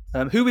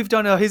 who we've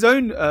done his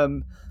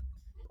own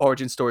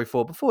origin story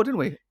for before, didn't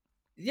we?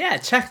 Yeah,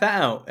 check that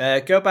out.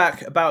 Go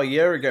back about a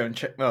year ago and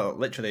check. Well,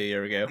 literally a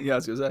year ago. Yeah, I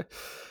was going to say.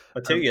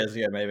 Or 2 years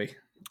ago, maybe.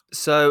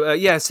 So,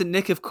 St.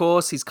 Nick, of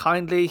course, he's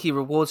kindly. He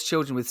rewards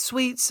children with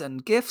sweets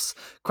and gifts.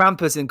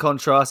 Krampus, in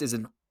contrast, is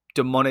a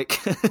demonic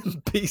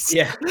beast.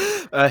 Yeah.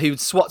 He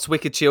swats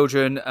wicked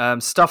children,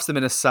 stuffs them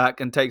in a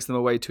sack, and takes them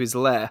away to his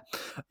lair.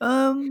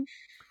 So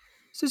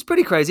it's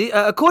pretty crazy.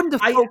 According to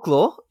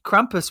folklore,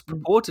 Krampus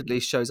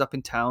purportedly shows up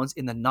in towns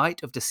in the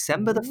night of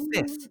December the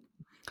 5th,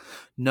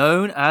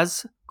 known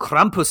as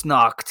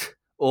Krampusnacht.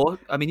 Or,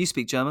 I mean, you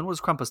speak German. What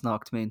does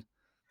Krampusnacht mean?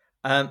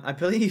 I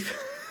believe,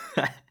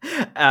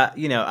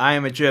 I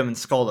am a German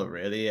scholar,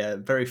 really,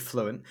 very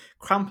fluent.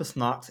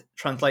 Krampusnacht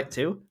translate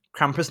to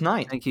Krampus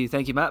night. Thank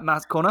you, Matt.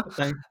 Matt Corner.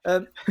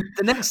 The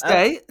next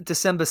day,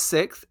 December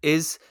 6th,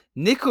 is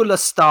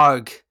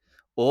Nikolastag,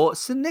 or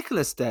St.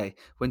 Nicholas Day,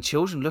 when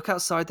children look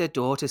outside their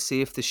door to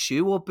see if the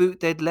shoe or boot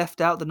they'd left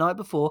out the night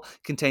before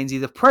contains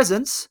either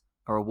presents,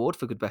 a reward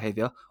for good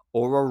behaviour,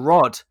 or a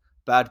rod,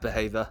 bad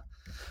behaviour.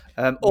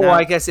 Or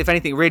I guess if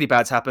anything really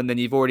bad's happened, then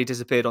you've already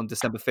disappeared on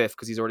December 5th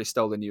because he's already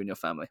stolen you and your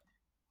family.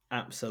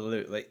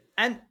 Absolutely.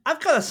 And I've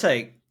got to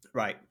say,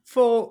 right,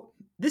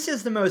 this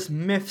is the most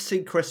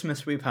mythsy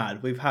Christmas we've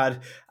had. We've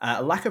had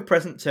a lack of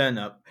present turn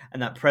up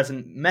and that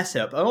present mess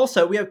up. And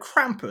also we have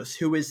Krampus,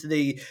 who is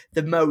the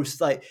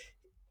most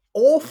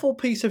awful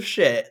piece of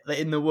shit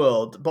in the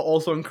world, but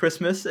also on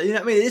Christmas. You know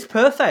what I mean? It's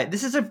perfect.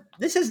 This is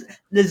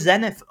the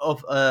zenith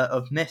of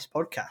Myths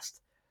podcast.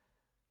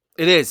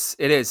 It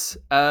is.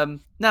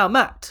 Now,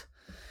 Matt,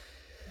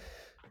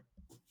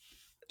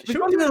 we've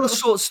got a little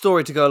short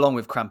story to go along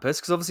with Krampus,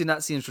 because obviously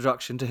that's the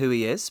introduction to who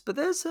he is. But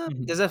there's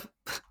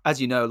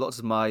as you know, lots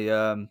of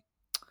my,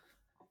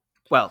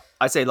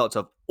 I say lots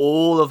of,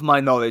 all of my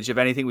knowledge of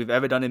anything we've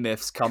ever done in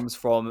Myths comes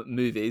from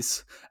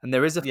movies. And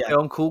there is a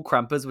film called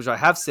Krampus, which I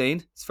have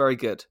seen. It's very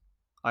good.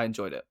 I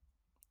enjoyed it.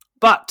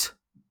 But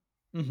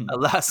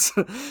alas,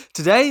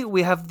 today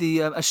we have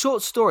a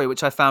short story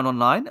which I found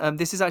online.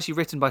 This is actually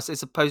written by, it's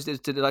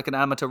supposed to like an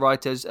amateur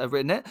writer's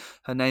written it.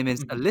 Her name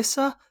is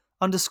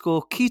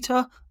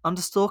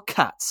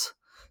Alyssa_Kita_Katz.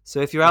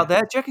 So if you're out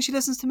there, do you reckon she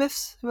listens to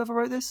Myths? Whoever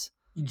wrote this?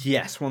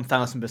 Yes,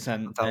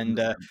 1000%.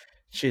 And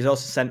she's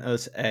also sent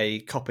us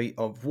a copy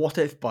of What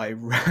If by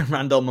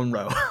Randall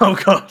Munro. Oh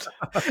God!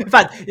 In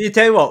fact, you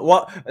tell you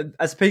what.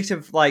 As a piece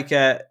of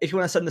if you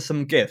want to send us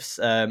some gifts,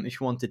 if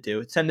you want to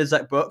do, send us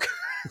that book.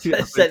 See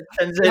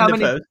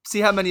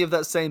how many of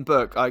that same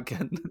book I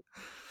can.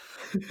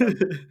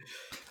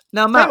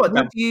 Now, Matt,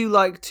 would you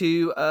like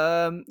to?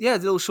 The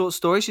little short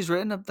story she's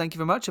written. Thank you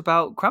very much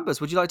about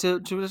Krampus. Would you like to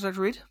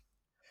read?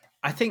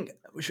 I think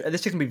this is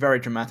going to be very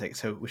dramatic,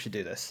 so we should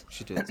do this. We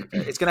should do this. Okay.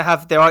 It's going to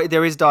have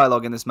there is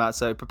dialogue in this, Matt.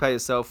 So prepare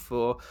yourself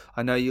for.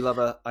 I know you love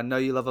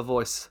a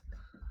voice.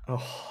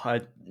 Oh,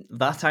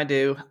 that I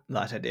do.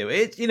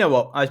 It. You know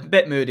what? I was a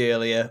bit moody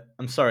earlier.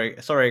 I'm sorry.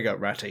 I got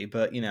ratty,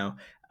 but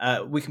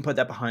we can put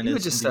that behind us. You were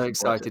just so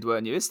excited,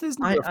 weren't you? It's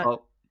not your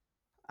fault.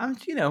 I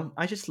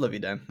just love you,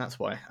 Dan. That's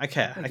why I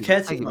care. I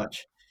care too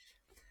much.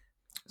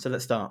 So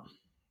let's start.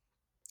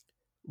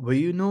 Were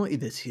you naughty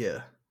this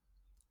year?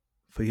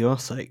 For your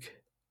sake,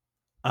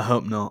 I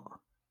hope not.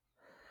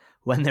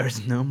 When there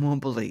is no more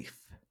belief,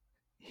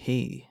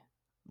 he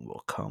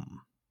will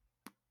come.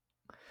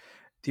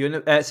 Do you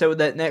know? So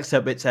the next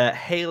up, it's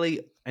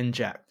Haley and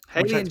Jack.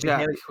 Haley and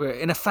Jack. We're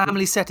in a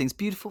family setting. It's a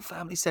beautiful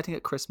family setting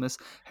at Christmas.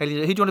 Haley,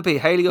 who do you want to be,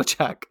 Haley or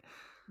Jack?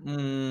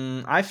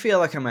 I feel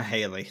like I'm a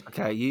Haley.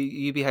 Okay,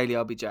 you be Haley,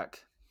 I'll be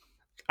Jack.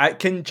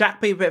 Can Jack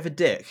be a bit of a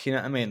dick? You know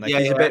what I mean?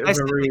 He's a bit of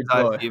a rude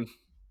boy.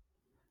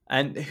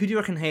 And who do you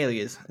reckon Haley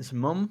is? Is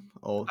mum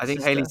or I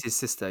think sister? Haley's his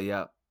sister,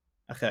 yeah.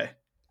 Okay.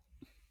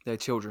 They're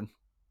children.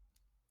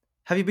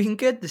 Have you been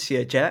good this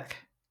year, Jack?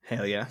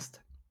 Haley asked.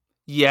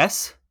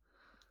 Yes.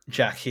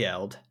 Jack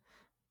yelled.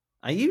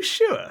 Are you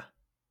sure?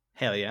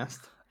 Haley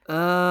asked.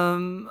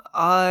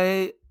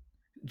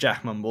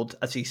 Jack mumbled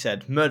as he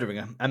said,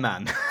 murdering a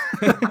man.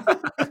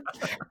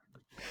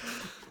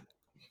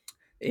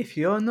 If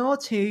you're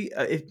naughty,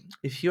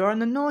 if you're on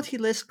the naughty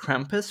list,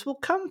 Krampus will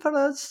come for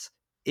us.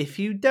 If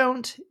you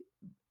don't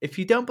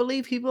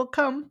believe he will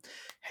come,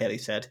 Haley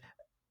said,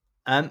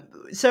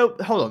 So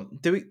hold on.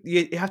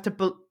 You have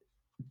to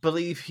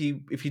believe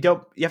he? If you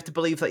don't, you have to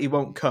believe that he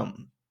won't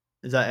come.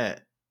 Is that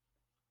it?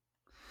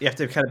 You have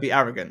to kind of be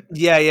arrogant.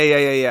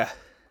 Yeah.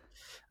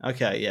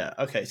 Okay, yeah.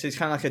 Okay, so it's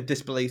kind of like a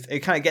disbelief.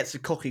 It kind of gets the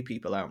cocky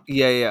people out.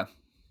 Yeah.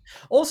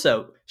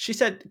 Also, she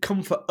said,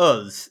 "Come for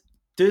us."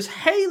 Does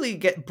Haley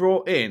get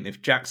brought in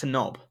if Jack's a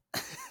knob?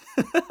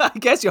 I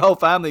guess your whole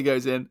family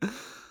goes in.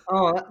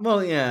 Oh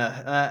well,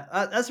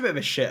 yeah. That's a bit of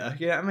a shitter.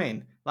 You know what I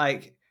mean?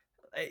 Like,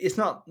 it's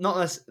not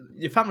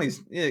your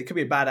family's. It could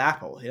be a bad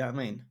apple. You know what I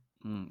mean?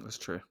 That's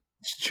true.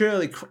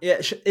 Surely,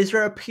 yeah. Is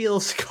there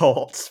appeals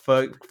courts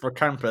for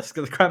Krampus?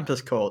 The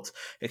Krampus courts.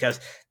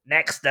 Because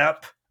next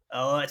up,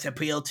 it's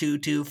appeal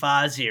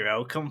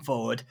 2250. Come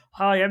forward.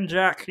 Hi, I'm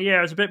Jack. Yeah,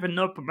 I was a bit of a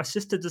nub, but my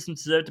sister doesn't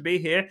deserve to be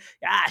here.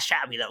 Ah,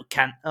 shut me, little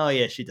cunt. Oh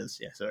yeah, she does.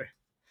 Yeah, sorry.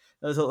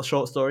 That was a little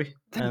short story.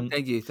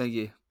 Thank you.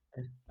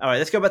 All right,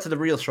 let's go back to the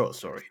real short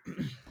story.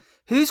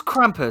 Who's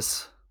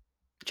Krampus?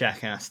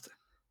 Jack asked.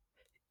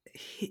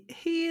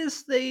 He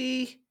is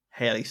the...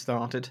 Haley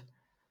started.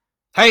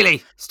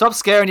 Haley, stop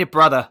scaring your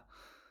brother.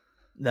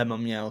 Their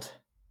mum yelled.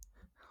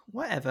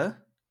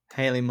 Whatever,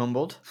 Haley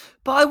mumbled.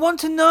 But I want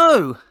to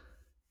know.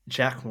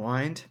 Jack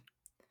whined.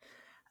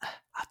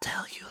 I'll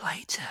tell you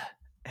later,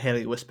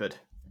 Haley whispered.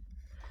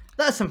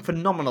 That's some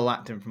phenomenal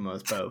acting from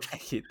us both.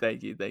 Thank you.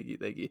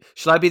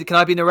 Can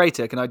I be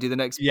narrator? Can I do the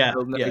next? Yeah,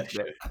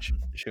 narrator?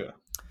 Sure.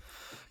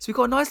 So we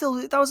got a nice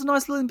little. That was a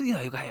nice little.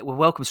 We're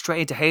welcome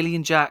straight into Haley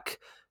and Jack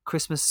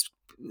Christmas.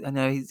 I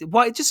know,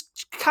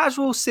 just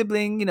casual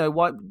sibling.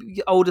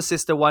 Older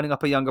sister winding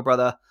up a younger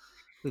brother.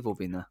 We've all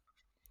been there.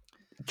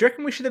 Do you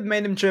reckon we should have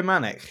made him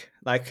Germanic?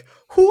 Like,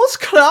 who's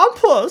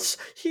Krampus?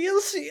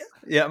 He's...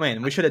 Yeah, I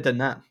mean, we should have done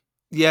that.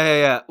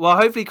 Yeah. Well,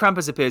 hopefully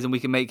Krampus appears and we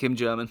can make him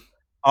German.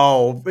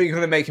 Oh, we're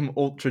gonna make him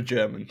ultra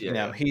German.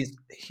 Yeah.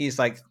 He's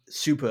like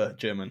super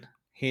German.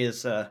 He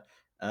is yeah.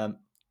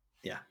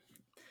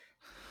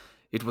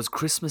 It was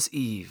Christmas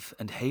Eve,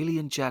 and Haley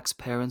and Jack's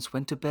parents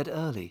went to bed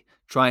early,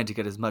 trying to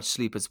get as much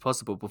sleep as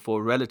possible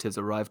before relatives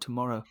arrived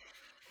tomorrow.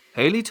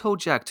 Haley told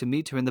Jack to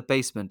meet her in the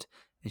basement,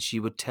 and she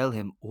would tell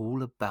him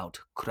all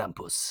about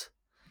Krampus.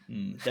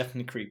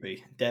 Definitely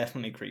creepy.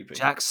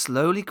 Jack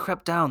slowly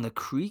crept down the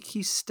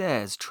creaky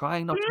stairs,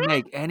 trying not to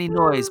make any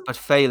noise, but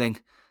failing.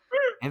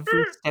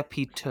 Every step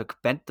he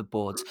took bent the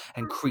boards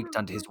and creaked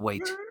under his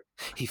weight.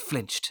 He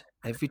flinched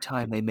every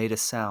time they made a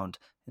sound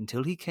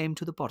until he came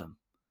to the bottom.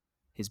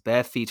 His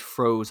bare feet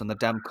froze on the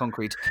damp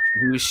concrete,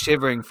 and he was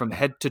shivering from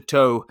head to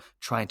toe,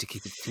 trying to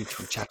keep his teeth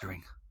from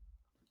chattering.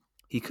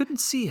 He couldn't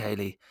see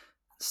Haley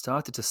and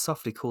started to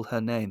softly call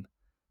her name.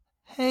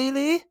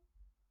 Haley?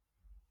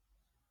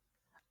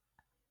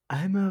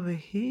 I'm over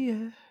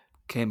here,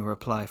 came a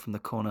reply from the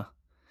corner.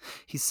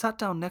 He sat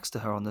down next to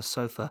her on the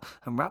sofa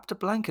and wrapped a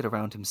blanket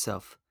around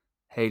himself.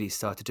 Haley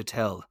started to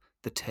tell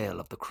the tale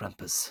of the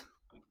Krampus.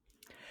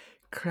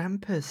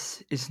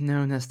 Krampus is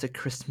known as the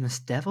Christmas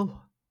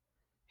devil.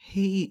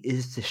 He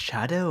is the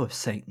shadow of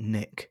Saint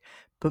Nick,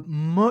 but a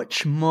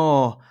much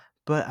more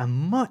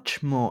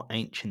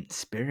ancient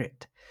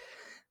spirit.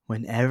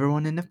 When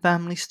everyone in the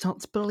family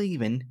stops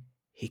believing,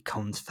 he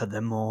comes for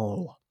them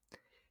all.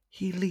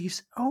 He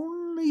leaves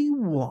only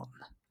one,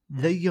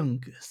 the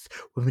youngest,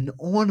 with an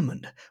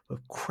ornament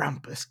with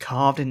Krampus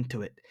carved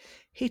into it.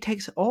 He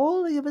takes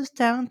all the others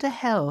down to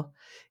hell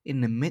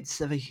in the midst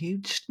of a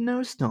huge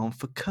snowstorm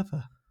for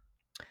cover.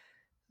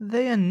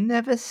 They are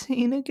never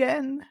seen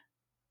again.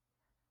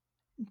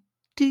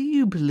 Do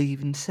you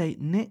believe in Saint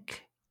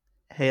Nick?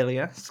 Haley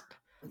asked.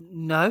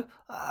 No,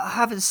 I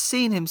haven't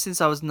seen him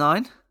since I was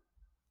 9,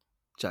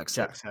 Jack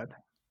said.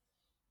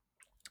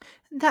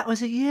 That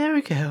was a year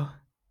ago,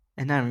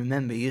 and I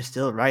remember you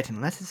still writing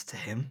letters to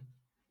him,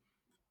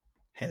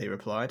 Haley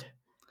replied.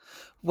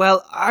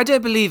 Well, I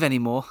don't believe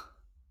anymore,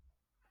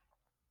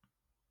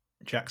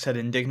 Jack said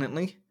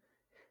indignantly.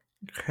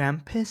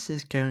 Krampus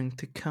is going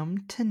to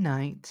come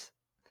tonight,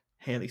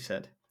 Haley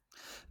said.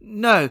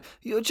 No,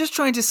 you're just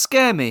trying to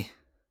scare me,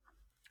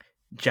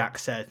 Jack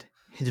said,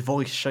 his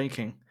voice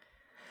shaking.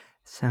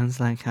 Sounds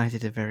like I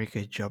did a very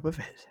good job of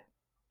it,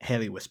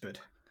 Haley whispered.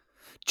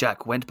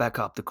 Jack went back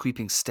up the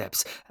creeping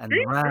steps and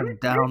ran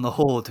down the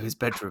hall to his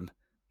bedroom.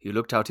 He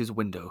looked out his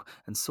window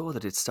and saw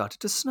that it started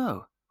to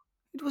snow.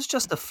 It was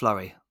just a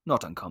flurry,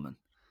 not uncommon.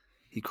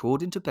 He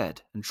crawled into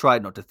bed and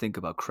tried not to think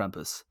about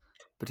Krampus,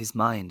 but his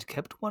mind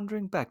kept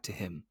wandering back to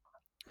him.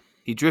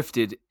 He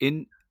drifted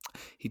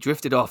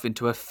off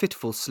into a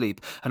fitful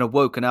sleep and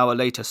awoke an hour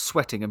later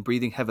sweating and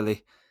breathing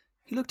heavily.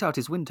 He looked out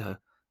his window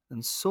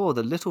and saw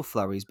the little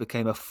flurries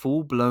became a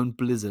full-blown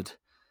blizzard.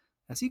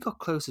 As he got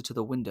closer to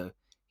the window,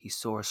 he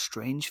saw a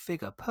strange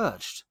figure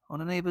perched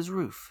on a neighbor's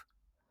roof.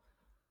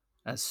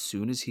 As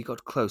soon as he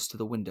got close to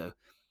the window,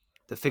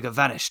 the figure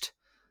vanished,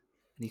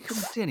 and he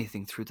couldn't see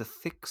anything through the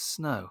thick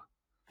snow.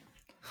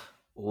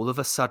 All of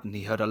a sudden,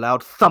 he heard a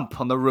loud thump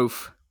on the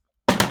roof.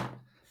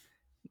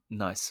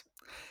 Nice.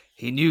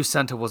 He knew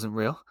Santa wasn't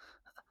real.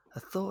 A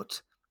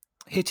thought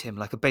hit him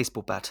like a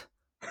baseball bat.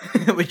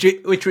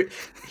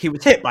 he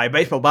was hit by a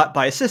baseball bat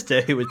by his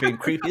sister, who was being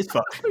creepy as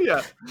fuck.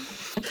 Yeah.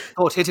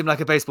 Thought hit him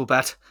like a baseball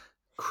bat.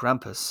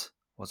 Krampus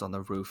was on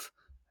the roof,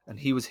 and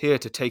he was here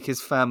to take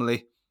his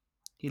family.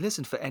 He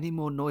listened for any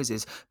more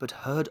noises, but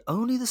heard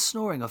only the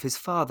snoring of his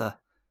father.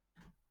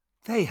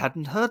 They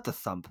hadn't heard the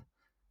thump.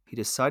 He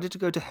decided to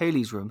go to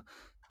Haley's room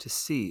to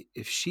see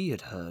if she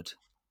had heard.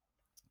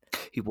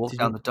 He walked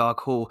down the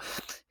dark hall,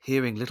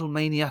 hearing little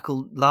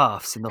maniacal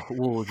laughs in the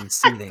walls and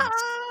ceilings.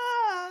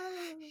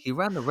 He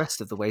ran the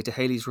rest of the way to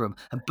Haley's room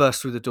and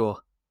burst through the door.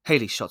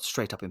 Haley shot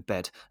straight up in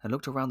bed and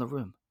looked around the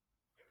room.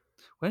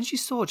 When she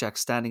saw Jack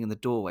standing in the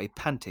doorway,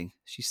 panting,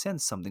 she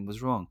sensed something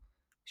was wrong.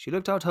 She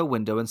looked out her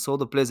window and saw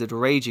the blizzard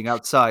raging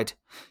outside.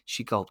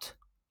 She gulped.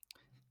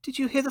 "Did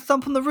you hear the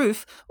thump on the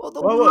roof? Or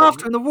the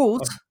laughter in the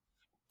walls?"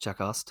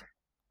 Jack asked.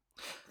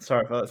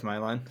 Sorry, that's my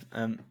line.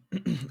 I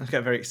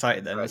got very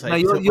excited then. No,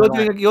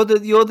 you're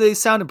the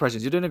sound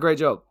impressions. You're doing a great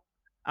job.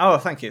 Oh,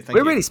 thank you.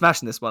 We're really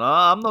smashing this one.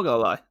 I'm not gonna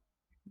lie.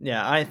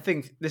 Yeah, I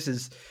think this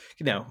is,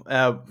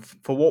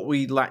 for what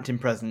we lacked in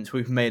presents,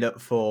 we've made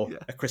up for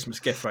a Christmas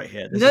gift right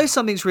here.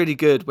 Something's really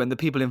good when the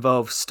people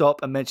involved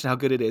stop and mention how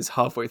good it is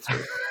halfway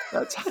through.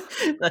 That's...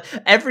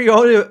 Every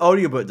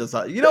audiobook does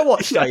that. You know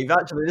what, Steve?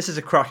 Actually, this is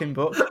a cracking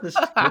book.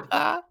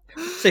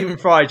 Stephen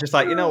Fry just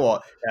like, you know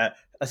what?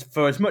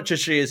 For as much as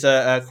she is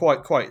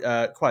quite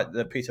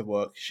the piece of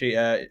work, she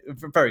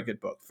very good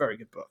book. Very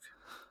good book.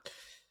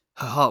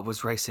 Her heart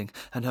was racing,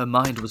 and her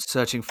mind was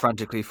searching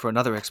frantically for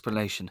another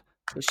explanation.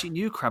 But she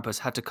knew Krampus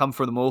had to come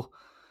for them all.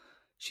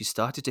 She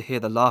started to hear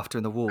the laughter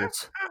in the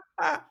walls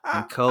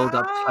and curled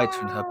up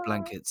tighter in her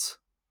blankets.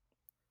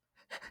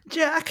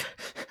 "Jack,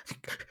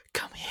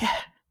 come here,"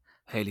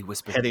 Haley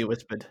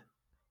whispered.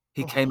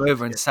 He came my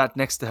over and sat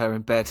next to her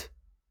in bed.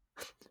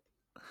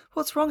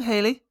 "What's wrong,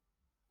 Haley?"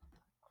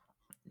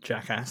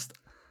 Jack asked.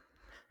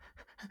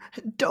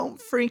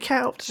 "Don't freak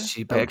out,"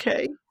 she begged.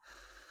 "Okay."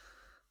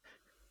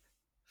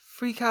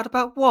 "Freak out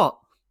about what?"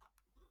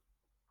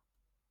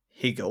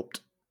 He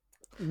gulped.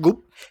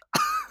 Gulp.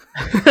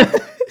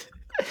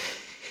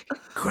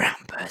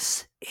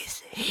 "Krampus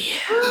is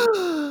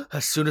here."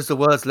 As soon as the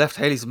words left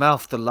Haley's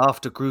mouth, the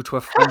laughter grew to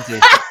a frenzy.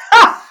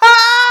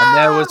 And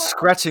there was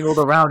scratching all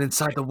around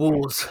inside the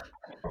walls.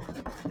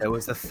 There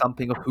was the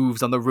thumping of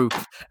hooves on the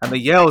roof and the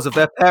yells of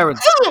their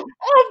parents.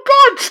 Oh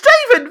God,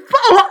 Stephen!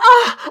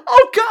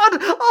 Oh God!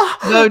 Oh.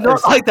 No,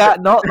 not like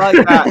that. Not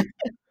like that.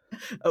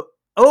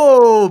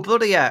 Oh,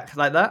 bloody heck.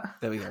 Like that?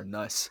 There we go.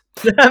 Nice.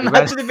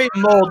 Imagine it being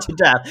mauled to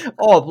death.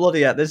 Oh,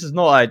 bloody heck. This is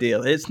not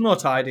ideal. It's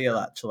not ideal,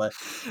 actually.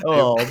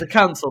 Oh, the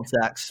cancel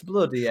tax.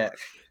 Bloody heck.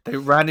 They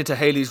ran into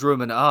Haley's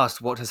room and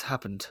asked what has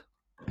happened.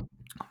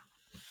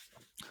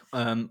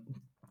 Krampus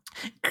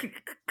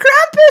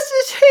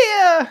is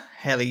here!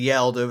 Haley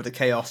yelled over the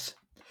chaos.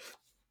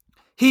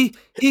 He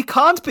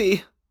can't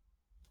be.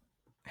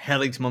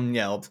 Haley's mum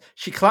yelled.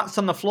 She collapsed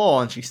on the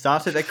floor and she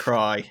started to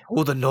cry.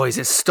 All the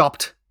noises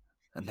stopped.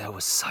 And there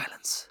was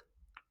silence.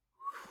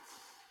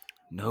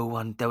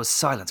 There was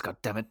silence,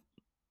 goddammit.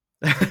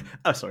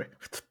 Oh, sorry.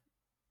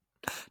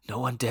 No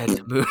one dared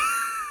to move.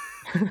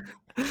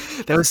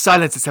 There was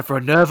silence except for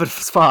a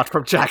nervous fart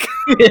from Jack.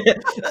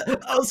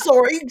 Oh,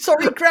 sorry,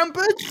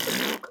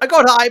 Krampus. I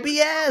got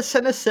IBS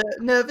and a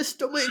nervous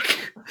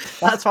stomach.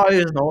 That's why he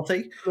was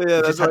naughty.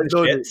 Yeah, that's how he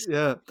naughty.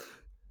 Yeah.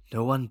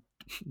 No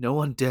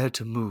one dared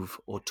to move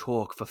or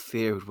talk for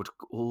fear it would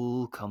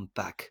all come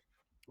back.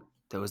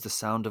 There was the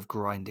sound of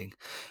grinding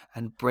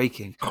and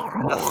breaking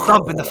and a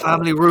thump in the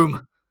family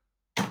room.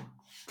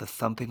 The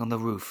thumping on the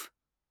roof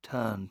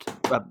returned,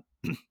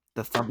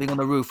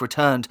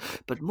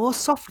 but more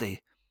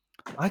softly,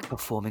 like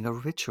performing a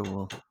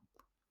ritual.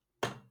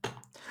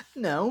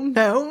 No,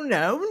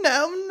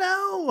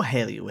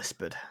 Haley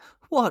whispered.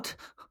 What?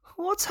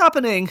 What's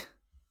happening?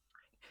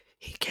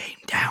 He came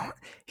down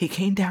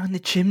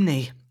the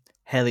chimney,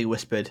 Haley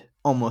whispered,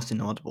 almost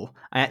inaudible.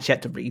 I actually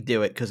had to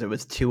redo it because it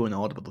was too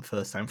inaudible the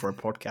first time for a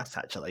podcast,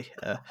 actually.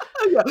 Yeah.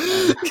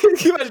 Can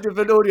you imagine if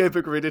an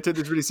audiobook reader took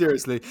this really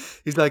seriously?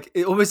 He's like,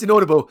 almost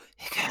inaudible.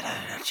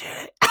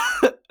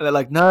 And they're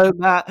like, no,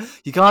 Matt,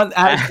 you can't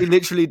actually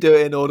literally do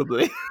it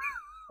inaudibly.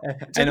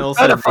 And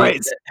also,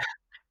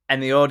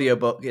 and the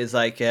audiobook is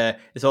like,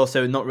 it's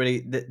also not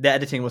really, the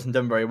editing wasn't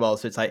done very well,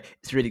 so it's like,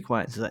 it's really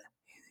quiet. It's like,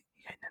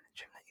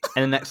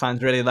 and the next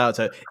line's really loud,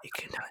 so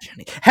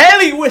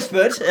Haley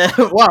whispered.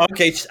 Wow,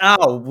 okay.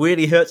 Ow,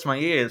 really hurts my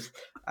ears.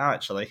 I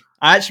actually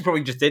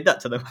probably just did that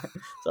to them.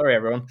 Sorry,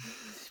 everyone.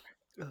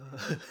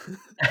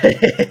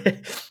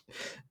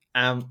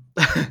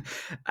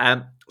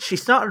 She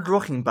started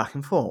rocking back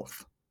and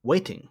forth,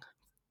 awaiting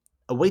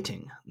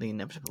the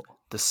inevitable.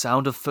 The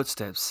sound of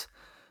footsteps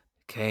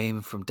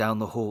came from down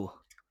the hall.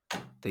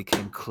 They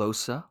came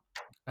closer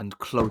and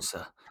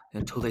closer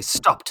until they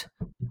stopped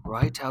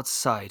right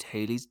outside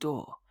Haley's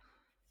door.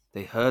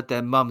 They heard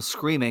their mum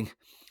screaming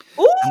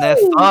and their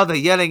father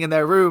yelling in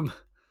their room.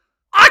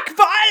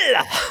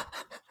 Akval!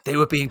 They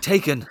were being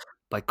taken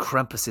by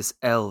Krampus's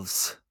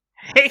elves.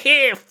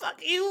 Hey, fuck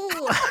you!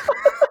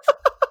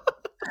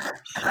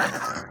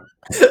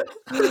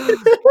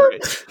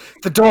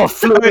 The door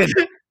flew in.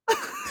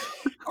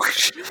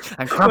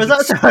 And Krampus... Was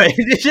that sorry?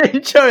 Did you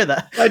enjoy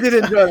that? I did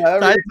enjoy that.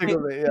 That really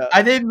tickled me, yeah.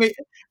 I didn't.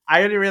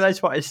 I only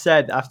realised what I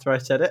said after I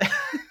said it.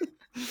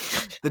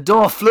 The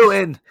door flew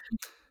in,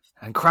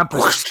 and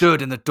Krampus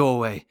stood in the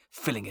doorway,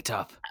 filling it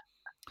up.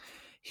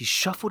 He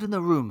shuffled in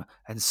the room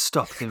and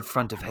stopped in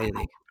front of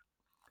Haley.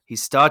 He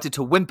started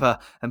to whimper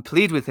and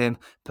plead with him,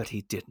 but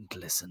he didn't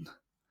listen.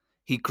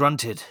 He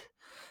grunted,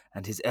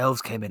 and his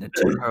elves came in and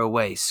took her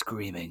away,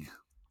 screaming.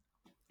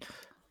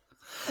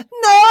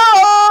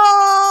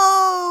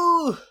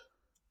 No!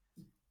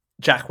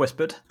 Jack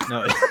whispered.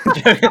 No.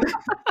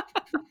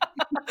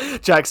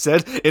 Jack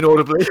said,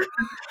 inaudibly.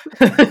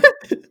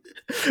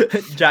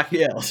 Jack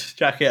yells.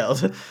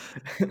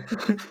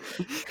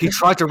 He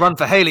tried to run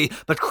for Haley,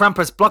 but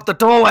Krampus blocked the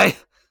doorway.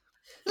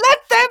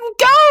 Let them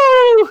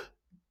go!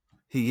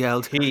 He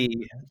yelled.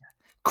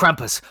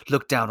 Krampus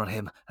looked down on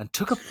him and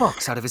took a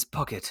box out of his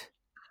pocket.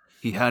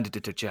 He handed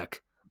it to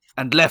Jack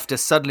and left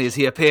as suddenly as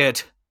he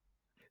appeared.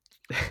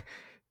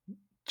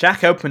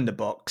 Jack opened the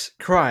box,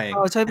 crying. I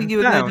was hoping you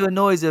were going to do a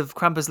noise of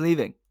Krampus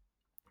leaving.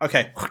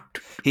 Okay.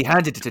 He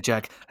handed it to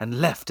Jack and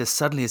left as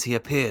suddenly as he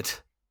appeared.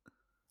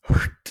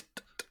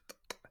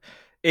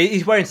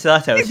 He's wearing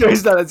stilettos. He's wearing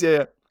stilettos,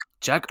 yeah.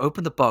 Jack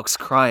opened the box,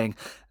 crying,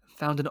 and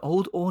found an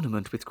old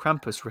ornament with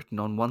Krampus written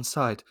on one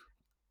side.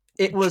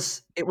 It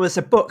was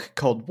a book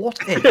called What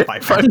If by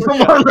Frank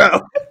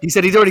Monroe. He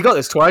said he'd already got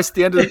this twice at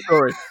the end of the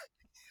story.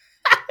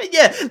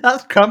 Yeah,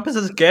 that's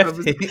Krampus's gift.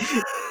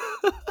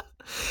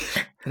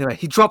 Anyway,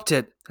 he dropped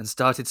it and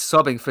started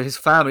sobbing for his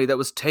family that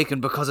was taken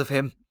because of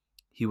him.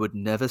 He would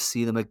never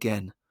see them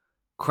again.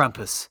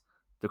 Krampus,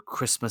 the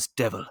Christmas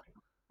devil,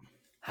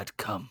 had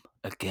come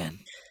again.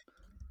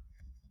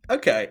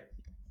 Okay.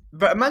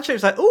 But imagine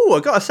it's like, oh,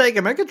 I got a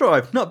Sega Mega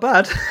Drive. Not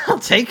bad. I'll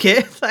take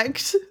it.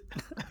 Thanks.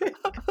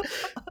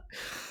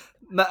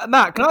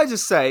 Matt, can I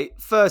just say,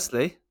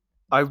 firstly,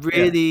 I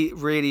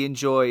really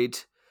enjoyed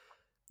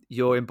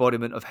your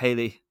embodiment of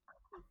Haley.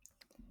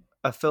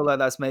 I feel like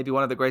that's maybe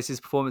one of the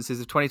greatest performances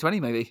of 2020,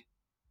 maybe.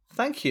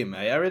 Thank you,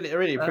 mate. I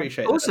really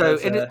appreciate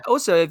it.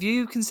 Also, have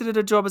you considered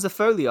a job as a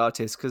Foley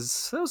artist?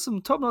 Because there was some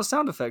top-notch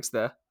sound effects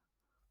there.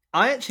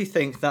 I actually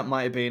think that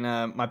might have been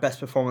my best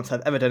performance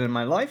I've ever done in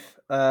my life.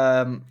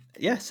 So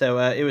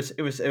it was.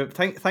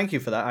 Thank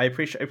you for that. I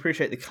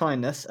appreciate the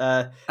kindness.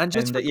 For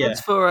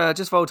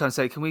old time's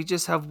sake, can we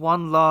just have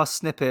one last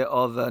snippet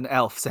of an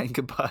elf saying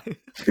goodbye?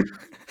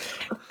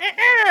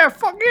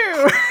 Fuck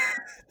you.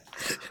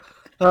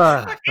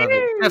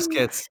 Jeff's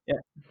kids. Yeah.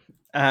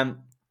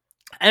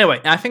 Anyway,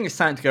 I think it's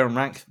time to go and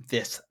rank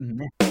this.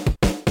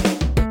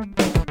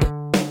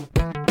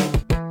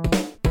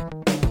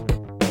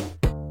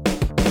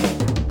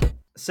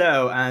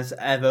 So, as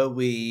ever,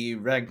 we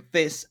rank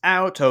this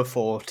out of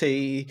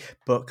 40,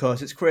 but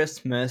because it's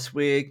Christmas,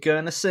 we're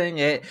gonna sing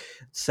it.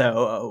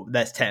 So,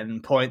 there's 10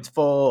 points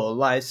for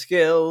life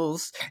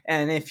skills,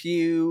 and if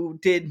you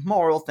did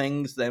moral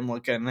things, then we're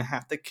gonna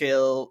have to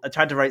kill. I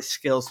tried to write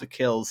skills for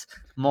kills.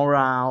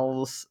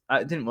 Morals.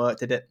 It didn't work,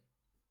 did it?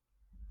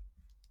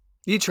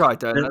 You tried,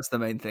 though. That's the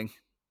main thing.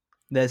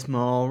 There's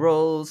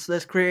morals,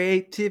 there's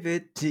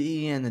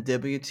creativity, and the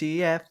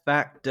WTF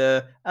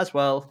factor as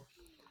well.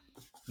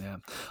 Yeah,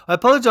 I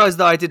apologise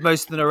that I did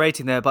most of the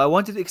narrating there, but I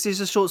wanted, because it's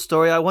a short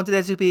story, I wanted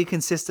there to be a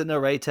consistent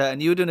narrator,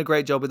 and you were doing a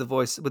great job with the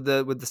voice, with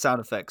the sound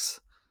effects.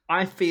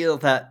 I feel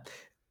that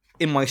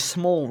in my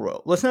small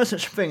role, there's no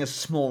such thing as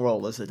small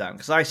role as a Dan,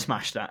 because I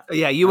smashed that.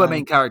 Yeah, you were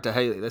main character,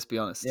 Haley. Let's be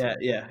honest.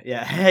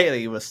 Yeah.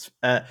 Haley was.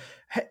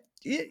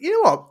 You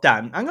know what,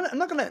 Dan? I'm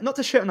not gonna not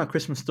to shit on our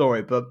Christmas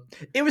story, but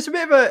it was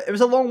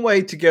a long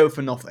way to go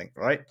for nothing,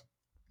 right?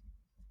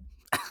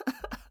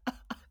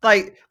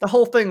 Like, the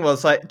whole thing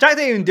was like, Jack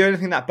didn't even do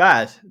anything that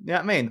bad. You know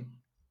what I mean?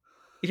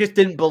 He just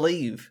didn't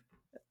believe.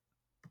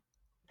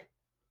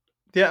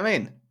 Do you know what I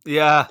mean?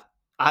 Yeah.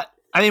 I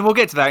mean, we'll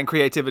get to that in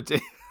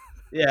creativity.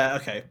 Yeah,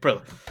 okay,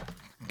 brilliant.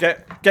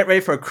 Get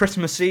ready for a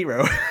Christmas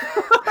zero.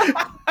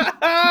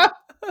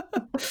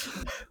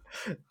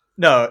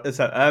 No,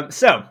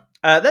 so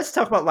let's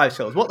talk about life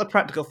skills. What are the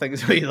practical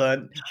things we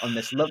learned on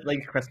this lovely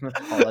Christmas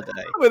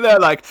holiday? We're there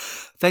like,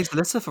 thanks,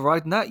 Melissa, for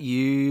writing that.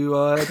 You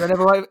don't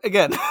ever write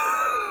again.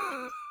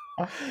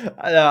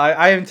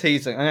 I am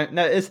teasing.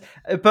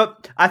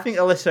 But I think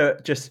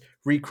Alyssa just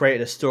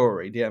recreated a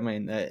story. Do you know what I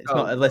mean? It's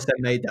not Alyssa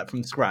made that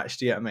from scratch.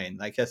 Do you know what I mean?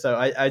 Like, so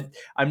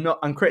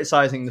I'm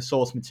criticizing the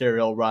source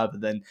material rather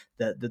than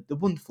the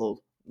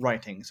wonderful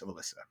writings of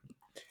Alyssa.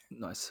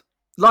 Nice.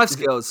 Life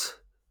skills.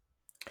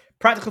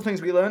 Practical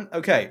things we learned.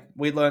 Okay,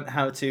 we learned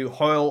how to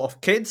hoil off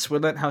kids. We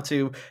learned how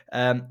to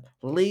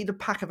lead a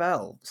pack of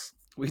elves.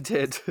 We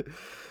did.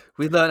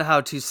 We learned how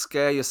to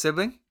scare your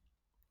sibling.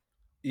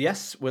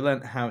 Yes, we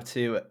learned how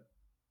to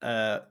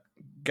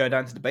go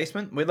down to the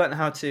basement. We learned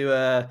how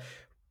to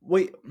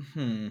we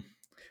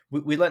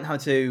learned how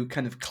to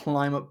kind of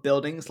climb up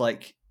buildings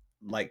like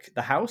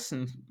the house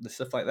and the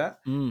stuff like that.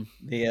 We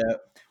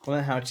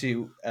learned how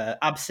to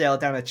abseil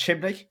down a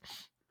chimney.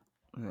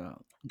 Yeah.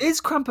 Is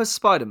Krampus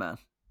Spider-Man?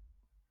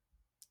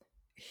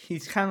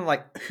 He's kind of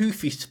like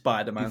Hoofy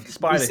Spider-Man.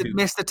 Spider-Hoof.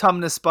 Mr.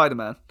 Tumnus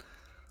Spider-Man.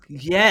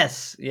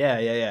 Yes.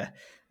 Yeah.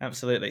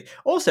 Absolutely.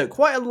 Also,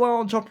 quite a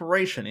large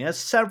operation. He has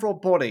several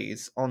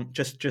bodies on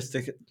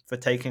for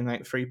taking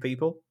like 3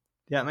 people.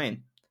 You know what I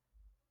mean?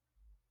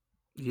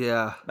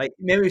 Yeah. Like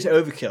maybe it's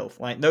overkill.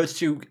 Like those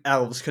 2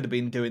 elves could have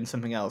been doing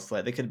something else.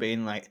 Like they could have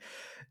been like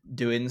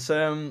doing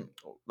some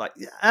like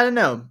I don't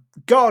know,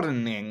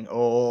 gardening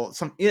or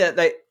some. Yeah,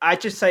 I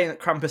just saying that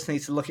Krampus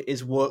needs to look at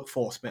his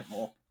workforce a bit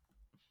more.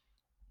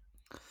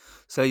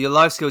 So your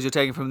life skills you're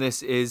taking from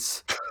this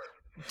is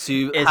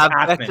to Is have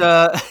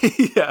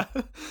admin.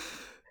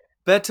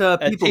 better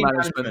people team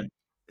management.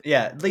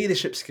 Yeah,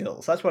 leadership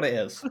skills. That's what it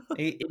is.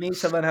 He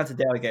needs to learn how to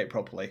delegate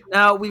properly.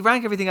 Now we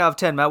rank everything out of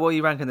 10, Matt. What are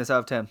you ranking this out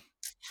of 10?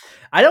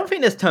 I don't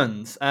think there's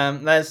tons.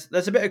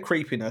 There's a bit of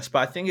creepiness, but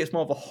I think it's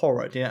more of a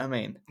horror. Do you know what I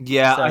mean?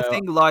 Yeah, so, I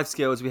think life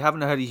skills. We haven't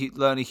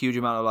learned a huge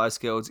amount of life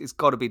skills. It's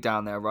got to be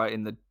down there, right,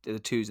 in the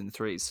 2s and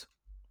 3s.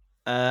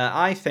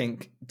 I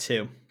think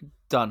 2.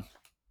 Done.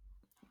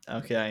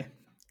 Okay.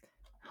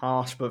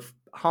 Harsh but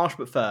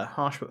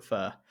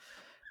fair.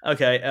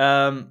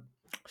 Okay.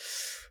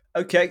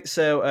 Okay.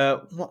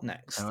 So, what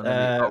next?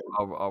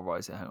 I'll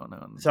write it. Hang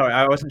on. Sorry,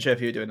 I wasn't sure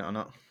if you were doing it or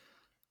not.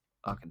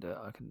 I can do it.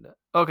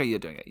 Okay, you're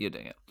doing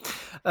it.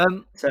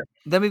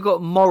 Then we've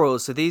got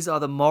morals. So these are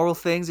the moral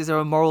things. Is there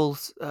a moral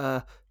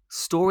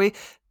story?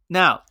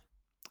 Now,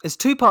 there's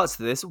 2 parts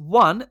to this.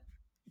 One,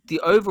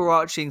 the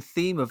overarching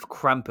theme of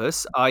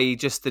Krampus, i.e.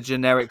 just the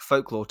generic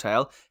folklore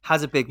tale,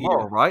 has a big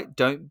moral, right?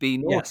 Don't be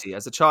naughty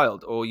as a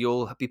child or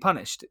you'll be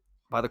punished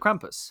by the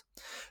Krampus.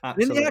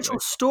 In the actual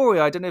story,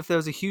 I don't know if there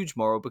was a huge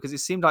moral because it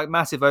seemed like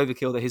massive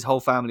overkill that his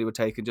whole family were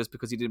taken just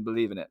because he didn't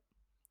believe in it.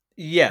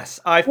 Yes,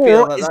 I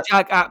feel is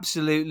Jack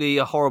absolutely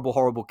a horrible,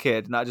 horrible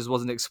kid, and that just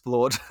wasn't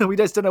explored? We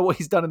just don't know what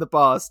he's done in the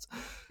past.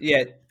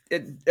 Yeah,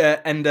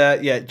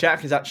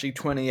 Jack is actually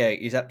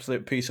 28. He's an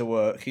absolute piece of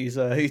work. He's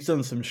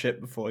done some shit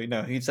before, you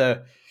know.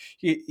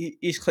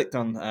 He's clicked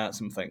on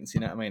some things, you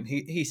know what I mean.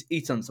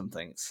 He's done some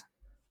things.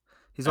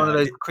 He's one of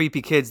those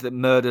creepy kids that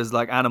murders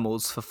like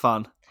animals for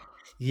fun.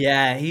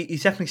 Yeah,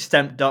 he's definitely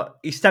stamped on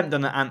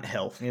an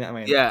anthill. You know what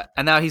I mean? Yeah,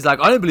 and now he's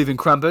like, I don't believe in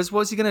Krampus.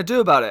 What's he going to do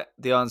about it?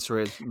 The answer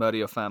is murder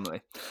your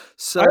family.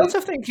 So I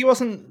also think he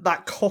wasn't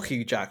that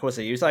cocky, Jack, was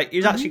he? He was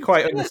actually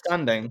quite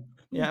understanding.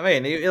 You know what I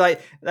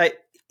mean?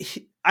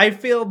 I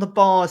feel the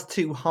bar's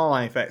too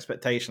high for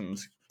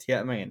expectations. Do you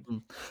know what I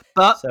mean?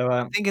 But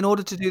I think in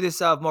order to do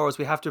this out of morals,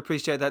 we have to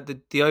appreciate that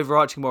the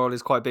overarching moral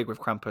is quite big with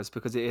Krampus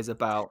because it is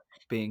about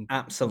being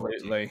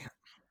absolutely.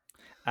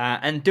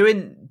 And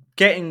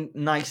getting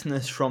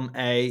niceness from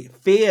a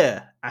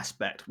fear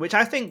aspect, which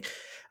I think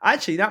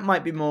actually that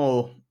might be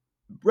more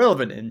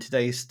relevant in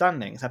today's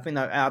standings. I think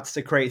that adds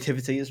to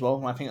creativity as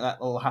well. I think that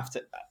will have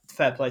to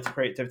fair play to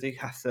creativity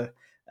has to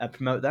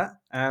promote that.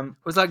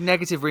 It's like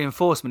negative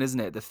reinforcement, isn't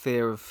it? The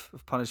fear of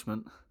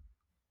punishment.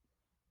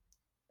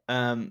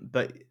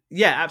 But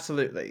yeah,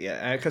 absolutely,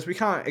 yeah. Because we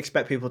can't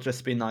expect people just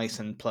to be nice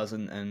and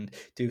pleasant and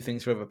do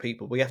things for other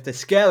people. We have to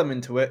scale them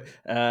into it,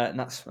 and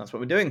that's what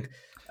we're doing.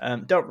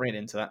 Don't read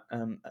into that.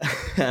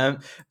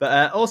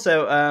 But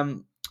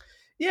also,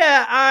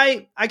 yeah,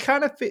 I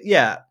kind of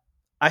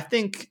I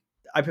think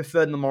I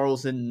prefer the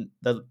morals in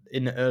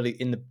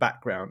the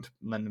background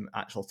than the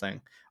actual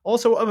thing.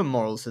 Also, what other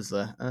morals is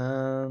there?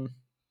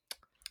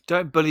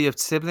 Don't bully your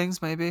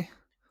siblings, maybe.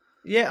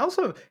 Yeah.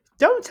 Also,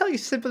 don't tell your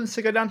siblings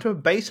to go down to a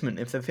basement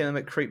if they're feeling a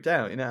bit creeped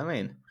out. You know what I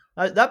mean?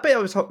 That bit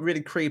was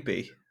really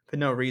creepy for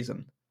no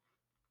reason.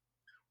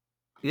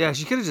 Yeah,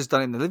 she could have just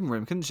done it in the living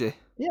room, couldn't she?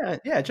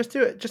 Yeah, just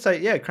do it. Just say,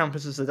 yeah,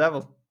 Krampus is the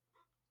devil.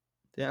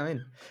 Do you know what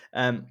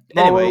I mean?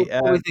 Anyway,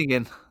 what are we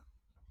thinking?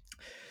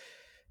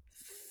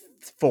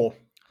 4.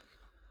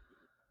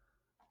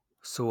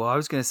 So I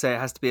was going to say it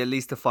has to be at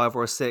least a 5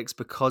 or a 6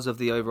 because of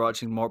the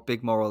overarching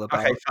big moral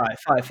about. Okay,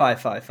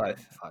 5. 5.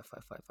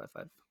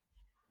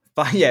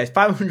 Yeah, it's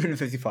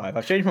 555.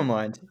 I've changed my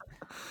mind.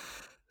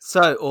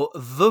 So, or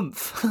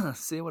Wumpf.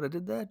 See what I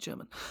did there,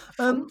 German.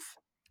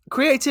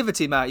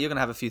 Creativity, Matt. You're going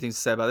to have a few things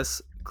to say about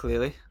this,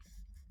 clearly.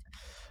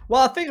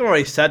 Well, I think I've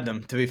already said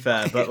them, to be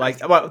fair. But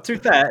to be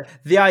fair,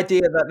 the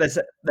idea that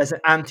there's an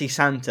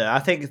anti-Santa, I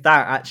think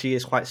that actually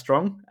is quite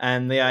strong.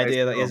 And the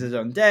idea that he has his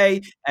own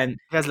day and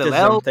he has a little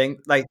elf. Something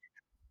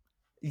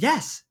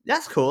yes,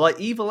 that's cool. Like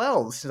evil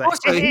elves. Also,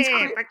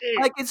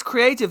 it's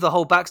creative. The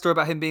whole backstory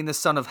about him being the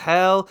son of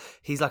hell.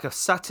 He's like a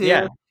satyr.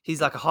 Yeah. He's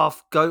like a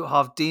half goat,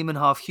 half demon,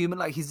 half human.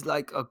 Like he's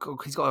got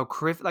a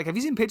criff. Like, have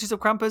you seen pictures of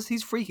Krampus?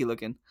 He's freaky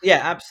looking. Yeah,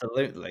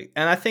 absolutely.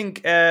 And I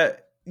think, I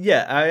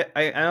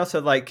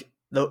also like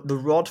the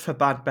rod for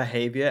bad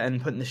behavior and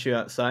putting the shoe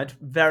outside.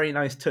 Very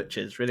nice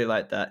touches. Really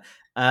like that.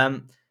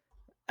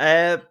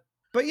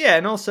 But yeah,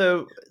 and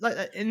also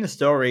like in the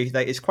story,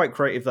 like it's quite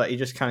creative that he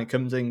just kind of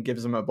comes in,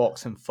 gives them a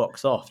box, and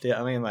fucks off. Do you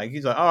know what I mean? Like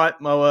he's like, "All right,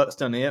 my work's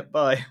done here.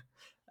 Bye."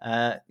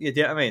 Do you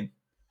know what I mean?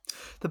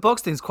 The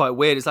box thing's quite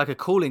weird. It's like a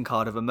calling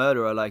card of a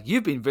murderer. Like,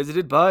 you've been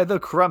visited by the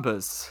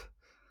Krampus.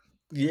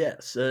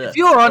 Yes. If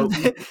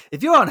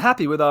you're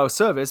unhappy with our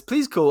service,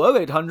 please call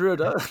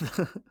 0800.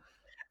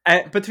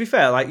 But to be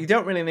fair, like you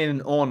don't really need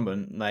an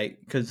ornament, like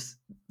because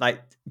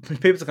like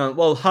people are going,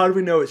 well, how do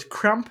we know it's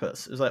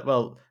Krampus? It's like,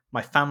 well,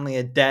 my family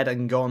are dead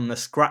and gone. The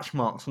scratch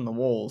marks on the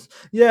walls.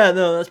 Yeah,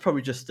 no, that's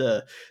probably just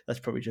a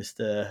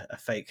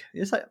fake.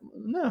 It's like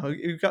no,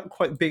 you've got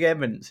quite big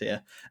evidence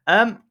here.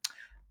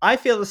 I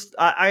feel this.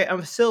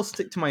 I still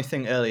stick to my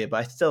thing earlier, but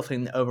I still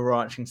think the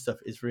overarching stuff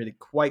is really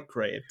quite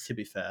creative. To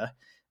be fair,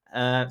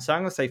 so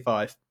I'm gonna say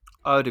 5.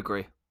 I would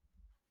agree.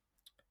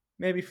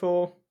 Maybe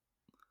 4.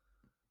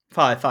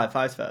 5.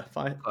 5's fair.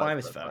 5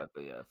 is fair. 5,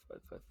 but yeah,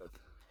 5.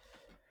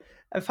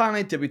 And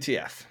finally,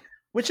 WTF,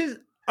 which is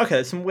okay.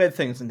 There's some weird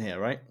things in here,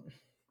 right?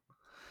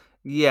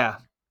 Yeah.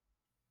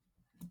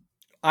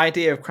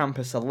 Idea of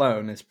Krampus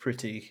alone is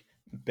pretty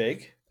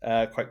big.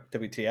 Quite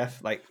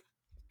WTF, like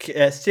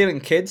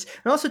stealing kids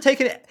and also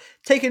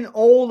taking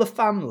all the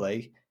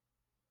family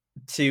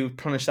to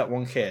punish that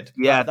one kid.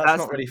 Yeah, that's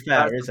not really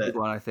fair, is the it? Big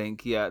one, I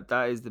think. Yeah,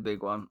 that is the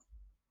big one.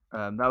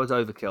 That was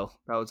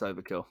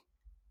overkill.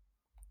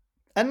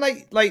 And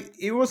like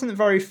it wasn't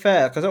very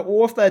fair because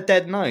what if they're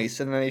dead nice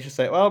and then you just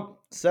say,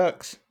 well,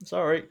 sucks.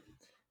 Sorry.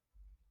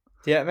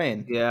 Do you know what I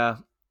mean? Yeah.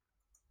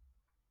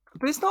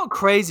 But it's not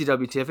crazy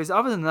WTF. It's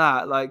other than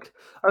that, like,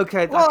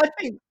 okay. Well,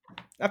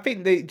 I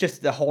think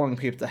the hauling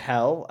people to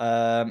hell,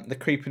 the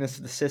creepiness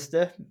of the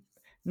sister.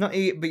 But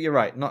you're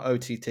right, not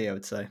OTT, I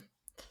would say.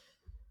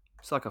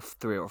 It's like a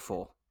 3 or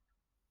 4.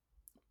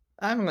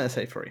 I'm going to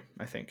say 3,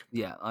 I think.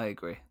 Yeah, I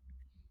agree.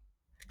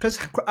 Because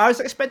I was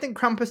expecting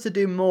Krampus to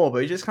do more,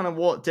 but he just kind of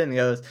walked in and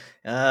goes,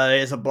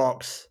 here's a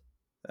box.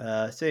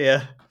 See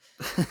ya.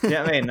 You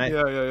know what I mean? Like,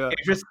 yeah.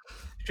 It's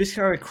just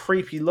kind of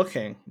creepy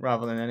looking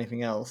rather than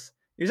anything else.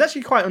 It was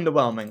actually quite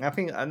underwhelming, I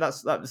think, and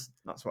that's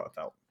what I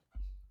felt.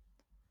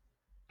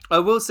 I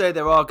will say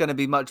there are going to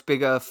be much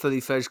bigger, fully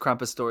fledged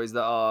Krampus stories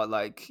that are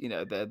like, you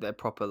know, they're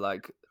proper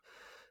like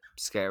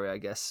scary, I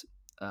guess.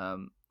 But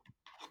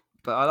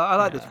I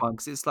like this one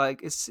because it's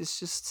like it's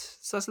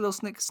just a little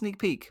sneak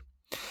peek.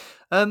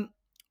 So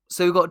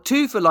we've got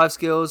 2 for life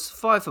skills,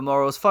 5 for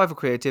morals, 5 for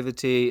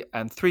creativity,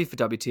 and 3 for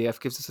WTF.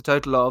 Gives us a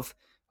total of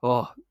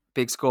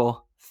big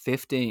score,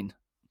 15.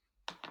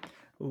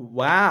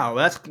 Wow,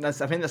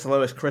 that's I think that's the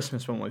lowest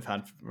Christmas one we've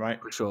had,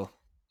 right? For sure.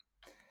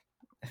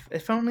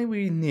 If only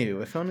we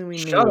knew. If only we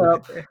knew. Shut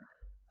up.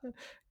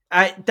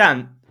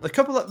 Dan,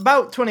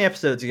 about 20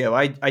 episodes ago,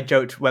 I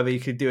joked whether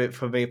you could do it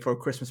for me for a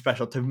Christmas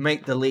special to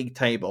make the league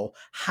table.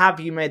 Have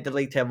you made the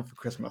league table for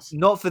Christmas?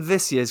 Not for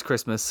this year's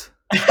Christmas.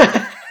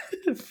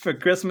 For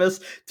Christmas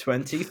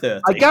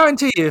 2030. I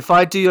guarantee you, if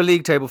I do your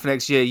league table for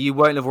next year, you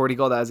won't have already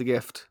got that as a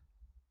gift.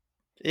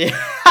 Yeah.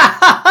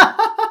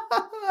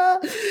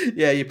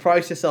 Yeah, you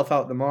price yourself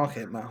out the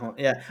market, Matt.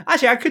 Yeah.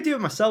 Actually, I could do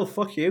it myself.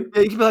 Fuck you.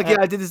 Yeah, you can be like,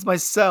 I did this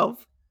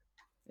myself.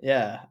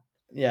 Yeah.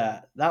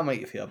 That'll make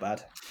you feel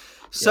bad.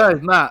 So, yeah.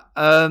 Matt,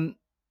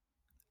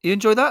 you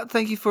enjoy that?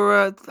 Thank you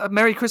for a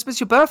Merry Christmas.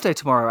 Your birthday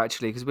tomorrow,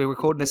 actually, because we're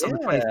recording this on the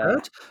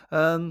 23rd.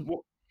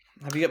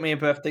 Have you got me a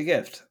birthday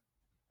gift?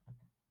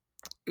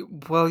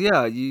 Well,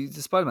 yeah, the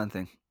Spider-Man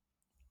thing.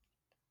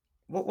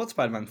 What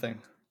Spider-Man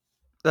thing?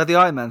 The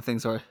Iron Man thing,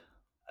 sorry.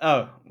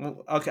 Oh,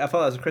 well, okay. I thought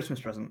that was a Christmas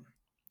present.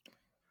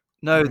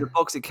 No, the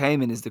box it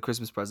came in is the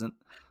Christmas present.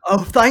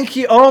 Oh, thank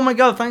you. Oh, my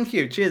God, thank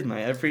you. Cheers,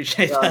 mate. I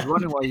appreciate that. I was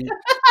wondering why I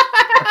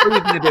thought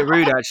you'd been a bit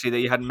rude, actually, that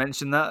you hadn't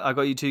mentioned that. I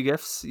got you 2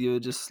 gifts. You were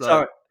just like,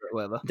 sorry.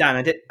 Whatever.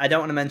 Dan, I don't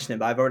want to mention it,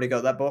 but I've already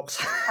got that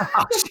box.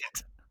 Oh,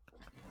 shit.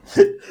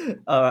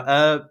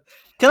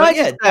 Can I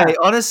just say,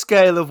 on a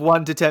scale of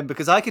 1 to 10,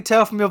 because I could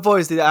tell from your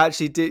voice that it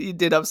actually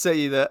did upset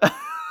you there.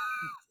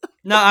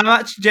 No, I'm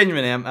actually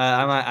genuinely.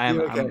 I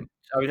am. Okay.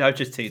 I was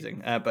just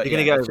teasing. But you're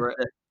gonna get over it.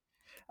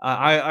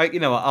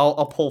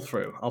 I'll pull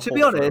through. To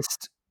be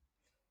honest,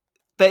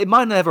 but it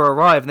might never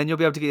arrive, and then you'll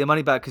be able to get your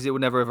money back because it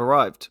would never have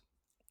arrived.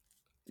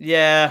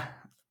 Yeah.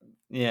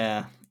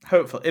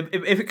 Hopefully,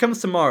 if it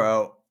comes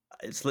tomorrow,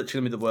 it's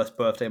literally gonna be the worst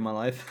birthday of my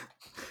life.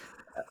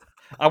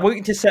 I want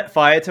you to set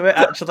fire to it.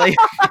 Actually.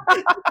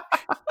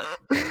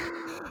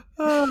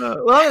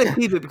 Well, I'm gonna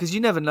keep it because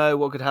you never know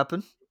what could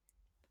happen.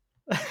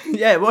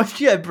 Yeah, what if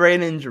you get a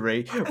brain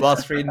injury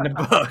whilst reading a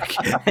book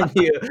and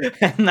you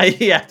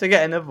have to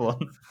get another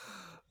one?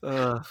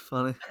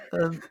 Funny.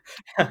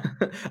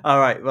 All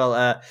right.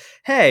 Well,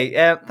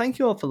 hey, thank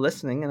you all for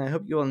listening, and I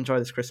hope you all enjoy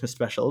this Christmas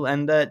special.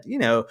 And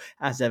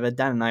as ever,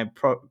 Dan and I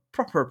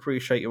proper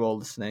appreciate you all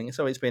listening. It's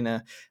always been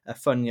a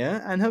fun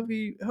year, and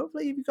hopefully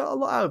you've got a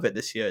lot out of it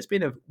this year. It's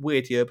been a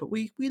weird year, but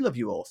we love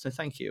you all, so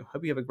thank you.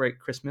 Hope you have a great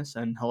Christmas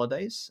and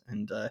holidays,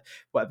 and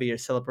whatever you're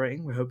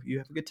celebrating, we hope you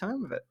have a good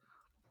time with it.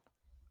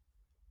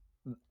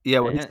 Yeah.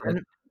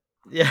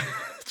 Yeah.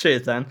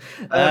 Cheers, Dan.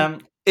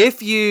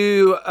 If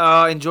you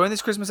are enjoying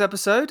this Christmas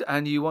episode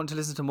and you want to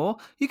listen to more,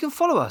 you can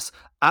follow us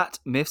at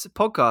Myths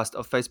Podcast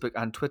on Facebook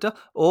and Twitter.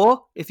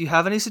 Or if you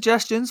have any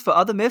suggestions for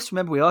other myths,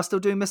 remember we are still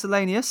doing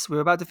miscellaneous.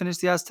 We're about to finish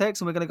the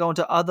Aztecs and we're going to go on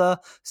to other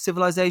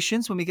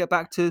civilizations when we get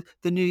back to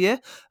the new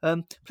year.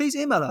 Please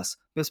email us,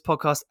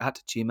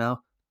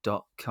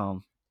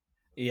 mythspodcast@gmail.com.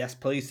 Yes,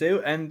 please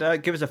do. And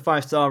give us a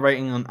 5-star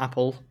rating on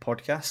Apple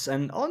Podcasts.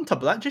 And on top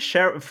of that, just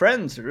share it with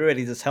friends. It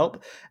really does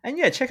help. And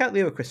yeah, check out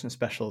the other Christmas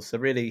specials. They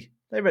really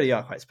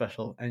are quite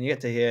special. And you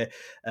get to hear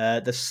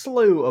the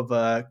slew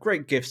of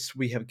great gifts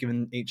we have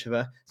given each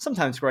other.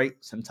 Sometimes great,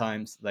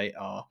 sometimes they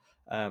are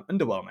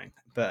underwhelming.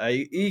 But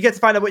you get to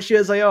find out which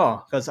years they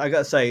are. Because I got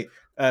to say,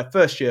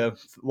 first year,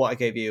 what I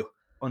gave you,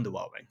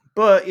 underwhelming.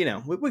 But you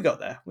know, we got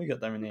there. We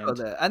got there in the end.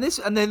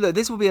 And then look,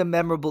 this will be a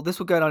memorable. This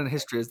will go down in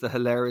history as the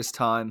hilarious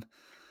time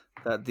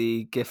that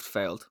the gift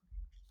failed.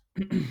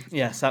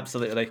 Yes,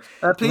 absolutely.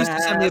 Please do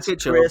send me a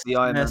picture of the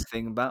Iron Man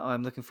thing.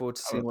 I'm looking forward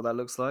to seeing what that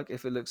looks like.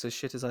 If it looks as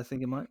shit as I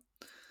think it might.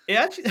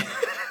 Yeah, actually.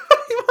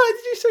 Why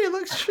did you say it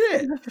looks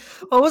shit?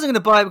 Well, I wasn't going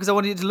to buy it because I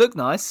wanted it to look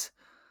nice.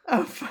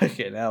 Oh,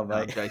 fucking hell, mate.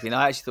 No, I'm joking.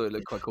 I actually thought it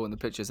looked quite cool in the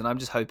pictures, and I'm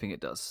just hoping it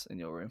does in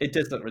your room. It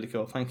does look really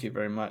cool. Thank you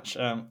very much.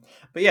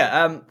 But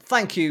yeah,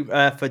 thank you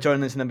for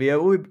joining us in the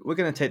video. We're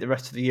going to take the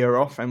rest of the year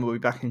off, and we'll be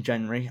back in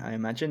January, I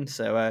imagine.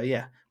 So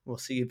yeah, we'll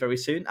see you very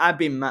soon. I've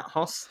been Matt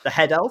Hoss, the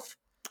head elf.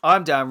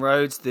 I'm Dan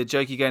Rhodes, the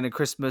joke you gain at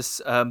Christmas,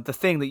 the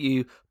thing that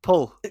you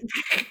pull.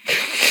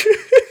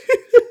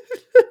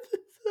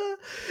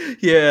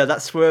 Yeah,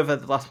 that swerve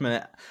at the last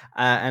minute.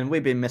 And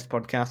we've been Missed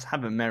Podcast.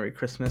 Have a Merry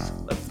Christmas.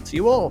 Love to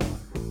you all.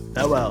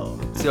 Farewell.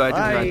 See what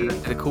I did? I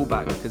did a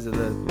callback because of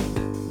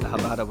how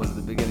bad I was at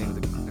the beginning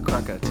with the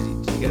cracker.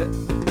 Did you get it?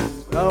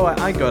 Oh,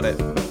 I got it.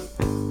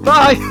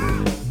 Bye!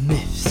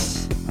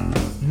 Myths.